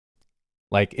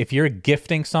 Like, if you're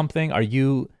gifting something, are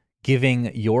you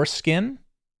giving your skin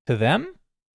to them?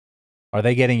 Are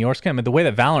they getting your skin? I mean, the way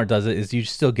that Valorant does it is you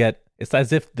still get... It's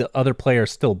as if the other player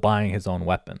is still buying his own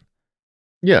weapon.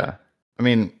 Yeah. I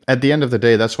mean, at the end of the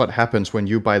day, that's what happens when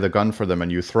you buy the gun for them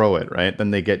and you throw it, right?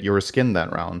 Then they get your skin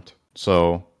that round.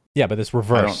 So... Yeah, but it's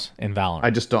reverse in Valorant.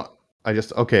 I just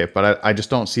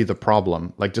don't see the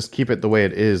problem. Like, just keep it the way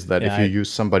it is, that if you use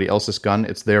somebody else's gun,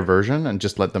 it's their version, and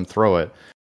just let them throw it.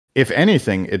 If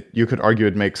anything, you could argue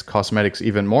it makes cosmetics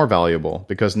even more valuable,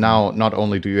 because now not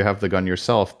only do you have the gun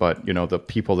yourself, but the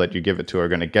people that you give it to are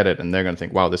going to get it, and they're going to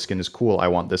think, wow, this skin is cool, I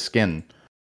want this skin.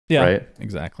 Yeah, right?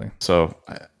 Exactly. So,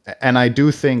 and I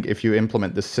do think if you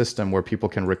implement this system where people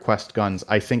can request guns,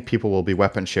 I think people will be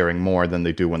weapon sharing more than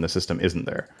they do when the system isn't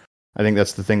there. I think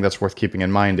that's the thing that's worth keeping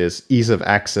in mind, is ease of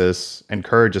access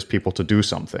encourages people to do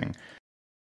something.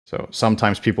 So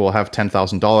sometimes people will have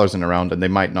 $10,000 in a round and they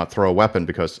might not throw a weapon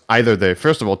because either they,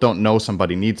 first of all, don't know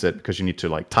somebody needs it because you need to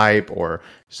like type or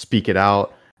speak it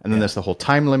out. And then there's the whole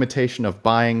time limitation of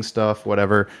buying stuff,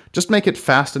 whatever. Just make it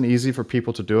fast and easy for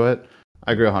people to do it.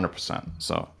 I agree 100%.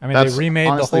 So I mean, they remade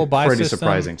the whole buy pretty system.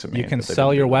 Surprising to me. You can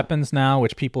sell your weapons now,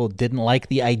 which people didn't like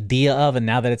the idea of, and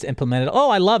now that it's implemented, oh,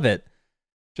 I love it.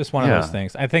 Just one of those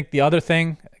things. I think the other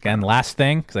thing, again, last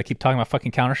thing, because I keep talking about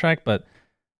fucking Counter-Strike, but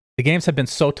the games have been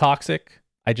so toxic.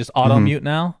 I just auto-mute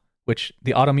now, which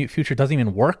the auto-mute feature doesn't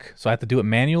even work, so I have to do it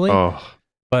manually. Oh.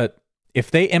 But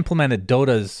if they implemented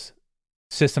Dota's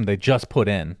system they just put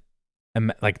in,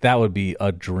 and like that would be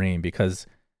a dream, because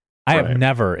I have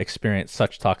never experienced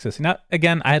such toxicity. Now,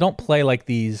 again, I don't play like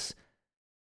these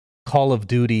Call of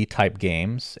Duty type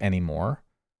games anymore.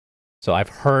 So I've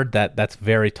heard that that's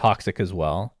very toxic as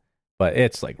well, but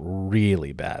it's like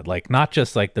really bad. Like not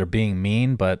just like they're being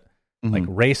mean, but like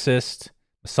racist,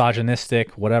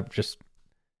 misogynistic, whatever. Just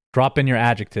drop in your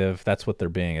adjective. That's what they're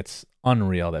being. It's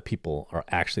unreal that people are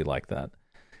actually like that.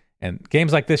 And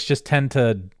games like this just tend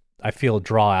to, I feel,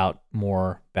 draw out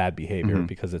more bad behavior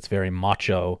because it's very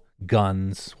macho,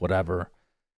 guns, whatever.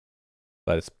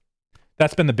 But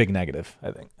that's been the big negative,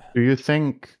 I think. Do you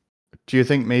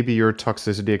think maybe your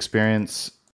toxicity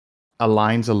experience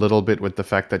aligns a little bit with the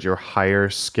fact that you're higher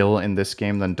skill in this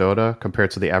game than Dota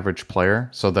compared to the average player,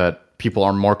 so that people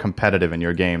are more competitive in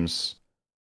your games?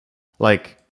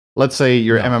 Like, let's say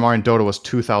your MMR in Dota was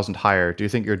 2,000 higher. Do you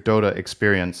think your Dota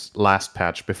experience last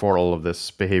patch, before all of this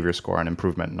behavior score and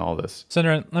improvement and all this?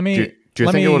 Cinder, do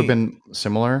you think it would have been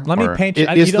similar? Let me paint you.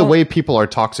 Is the way people are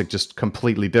toxic just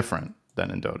completely different than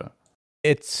in Dota?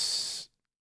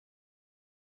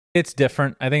 It's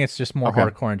different. I think it's just more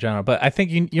hardcore in general. But I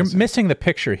think you're missing the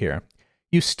picture here.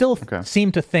 You still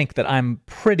seem to think that I'm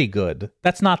pretty good.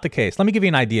 That's not the case. Let me give you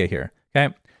an idea here.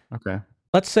 Okay.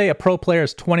 Let's say a pro player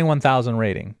is 21,000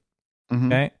 rating.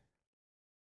 Okay.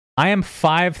 I am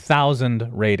 5,000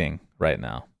 rating right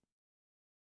now.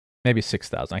 Maybe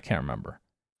 6,000. I can't remember.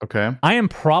 Okay. I am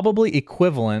probably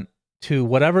equivalent to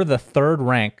whatever the third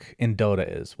rank in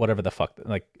Dota is. Whatever the fuck.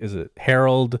 Like, is it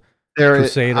Herald,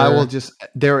 Crusader.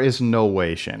 There is no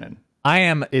way, Shannon. I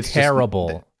am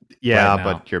terrible. Yeah, right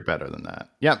now. but you're better than that.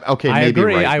 Yeah, okay, I maybe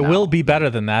agree. right I now. will be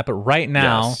better than that, but right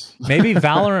now, Yes. maybe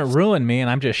Valorant ruined me and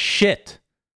I'm just shit.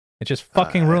 It just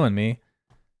fucking ruined me.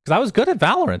 Because I was good at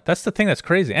Valorant. That's the thing that's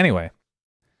crazy. Anyway.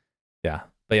 Yeah.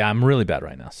 But yeah, I'm really bad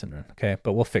right now, Synderen. Okay,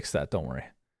 but we'll fix that. Don't worry.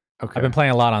 Okay. I've been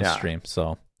playing a lot on stream,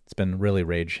 so it's been really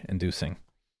rage-inducing.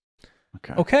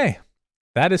 Okay. Okay.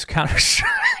 That is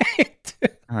Counter-Strike.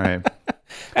 All right.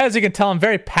 As you can tell, I'm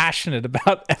very passionate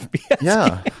about FPS.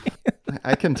 Yeah.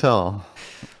 I can tell.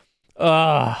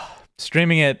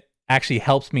 Streaming it actually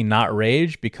helps me not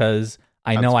rage because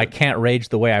I know I can't rage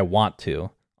the way I want to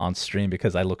on stream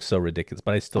because I look so ridiculous,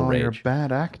 but I still rage. You're a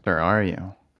bad actor, are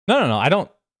you? No. I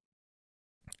don't.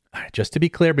 All right, just to be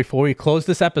clear, before we close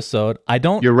this episode, I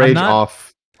don't. You rage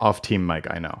off team mic,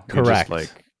 I know. Correct. You're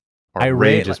just I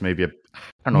rage is maybe I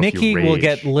don't know Nikki if you rage. will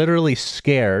get literally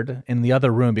scared in the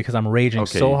other room because I'm raging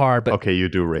so hard. But okay, you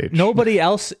do rage. Nobody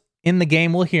else in the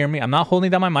game will hear me. I'm not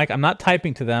holding down my mic. I'm not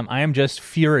typing to them. I am just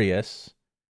furious.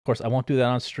 Of course, I won't do that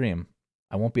on stream.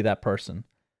 I won't be that person.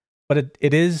 But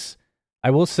it is,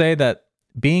 I will say that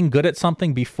being good at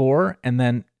something before and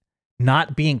then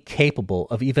not being capable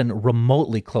of even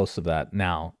remotely close to that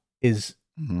now is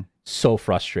so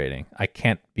frustrating. I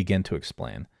can't begin to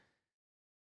explain.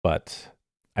 But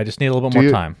I just need a little bit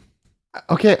more time.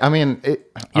 Okay, I mean...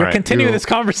 You're continuing this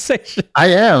conversation. I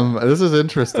am. This is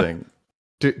interesting.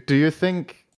 Do you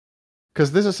think...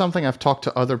 Because this is something I've talked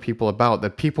to other people about,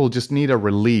 that people just need a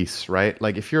release, right?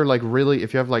 Like, if you're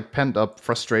if you have pent up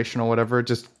frustration or whatever,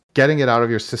 just getting it out of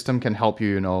your system can help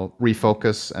you,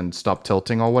 refocus and stop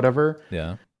tilting or whatever.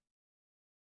 Yeah.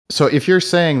 So if you're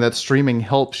saying that streaming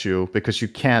helps you because you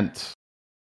can't,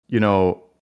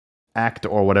 act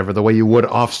or whatever the way you would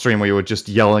off stream where you would just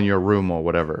yell in your room or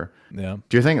whatever. Yeah.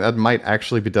 Do you think that might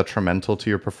actually be detrimental to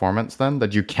your performance then?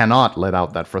 That you cannot let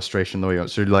out that frustration the way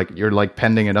so you're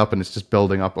pending it up and it's just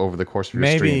building up over the course of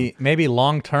your stream? Maybe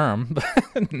long term.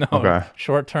 No. Okay.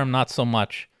 Short term, not so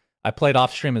much. I played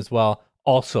off stream as well.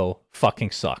 Also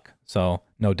fucking suck. So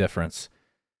no difference.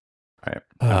 Right.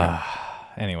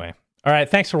 Anyway. All right.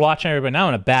 Thanks for watching, everybody. Now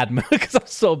I'm in a bad mood because I'm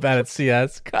so bad at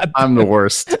CS. God, I'm the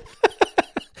worst.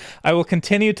 I will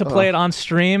continue to play it on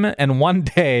stream, and one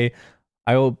day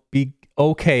I will be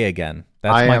okay again.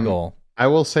 That's my goal. I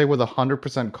will say with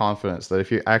 100% confidence that if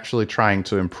you're actually trying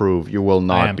to improve, you will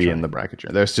not be in the bracket.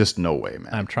 There's just no way,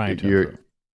 man. I'm trying to improve.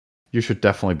 You should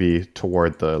definitely be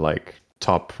toward the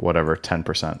top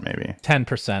 10% maybe.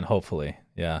 10%, hopefully.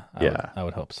 Yeah. I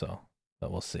would hope so,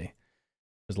 but we'll see.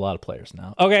 There's a lot of players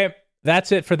now. Okay.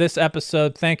 That's it for this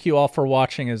episode. Thank you all for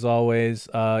watching, as always.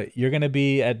 You're going to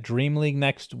be at Dream League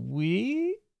next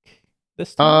week?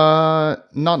 This time?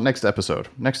 Not next episode.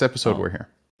 Next episode, we're here.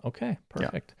 Okay,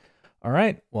 perfect. Yeah. All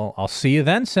right. Well, I'll see you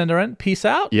then, Synderen. Peace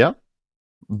out. Yeah.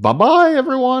 Bye-bye,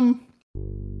 everyone.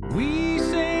 We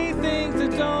say things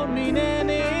that don't mean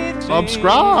anything.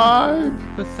 Subscribe.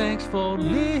 But thanks for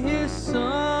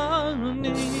listening.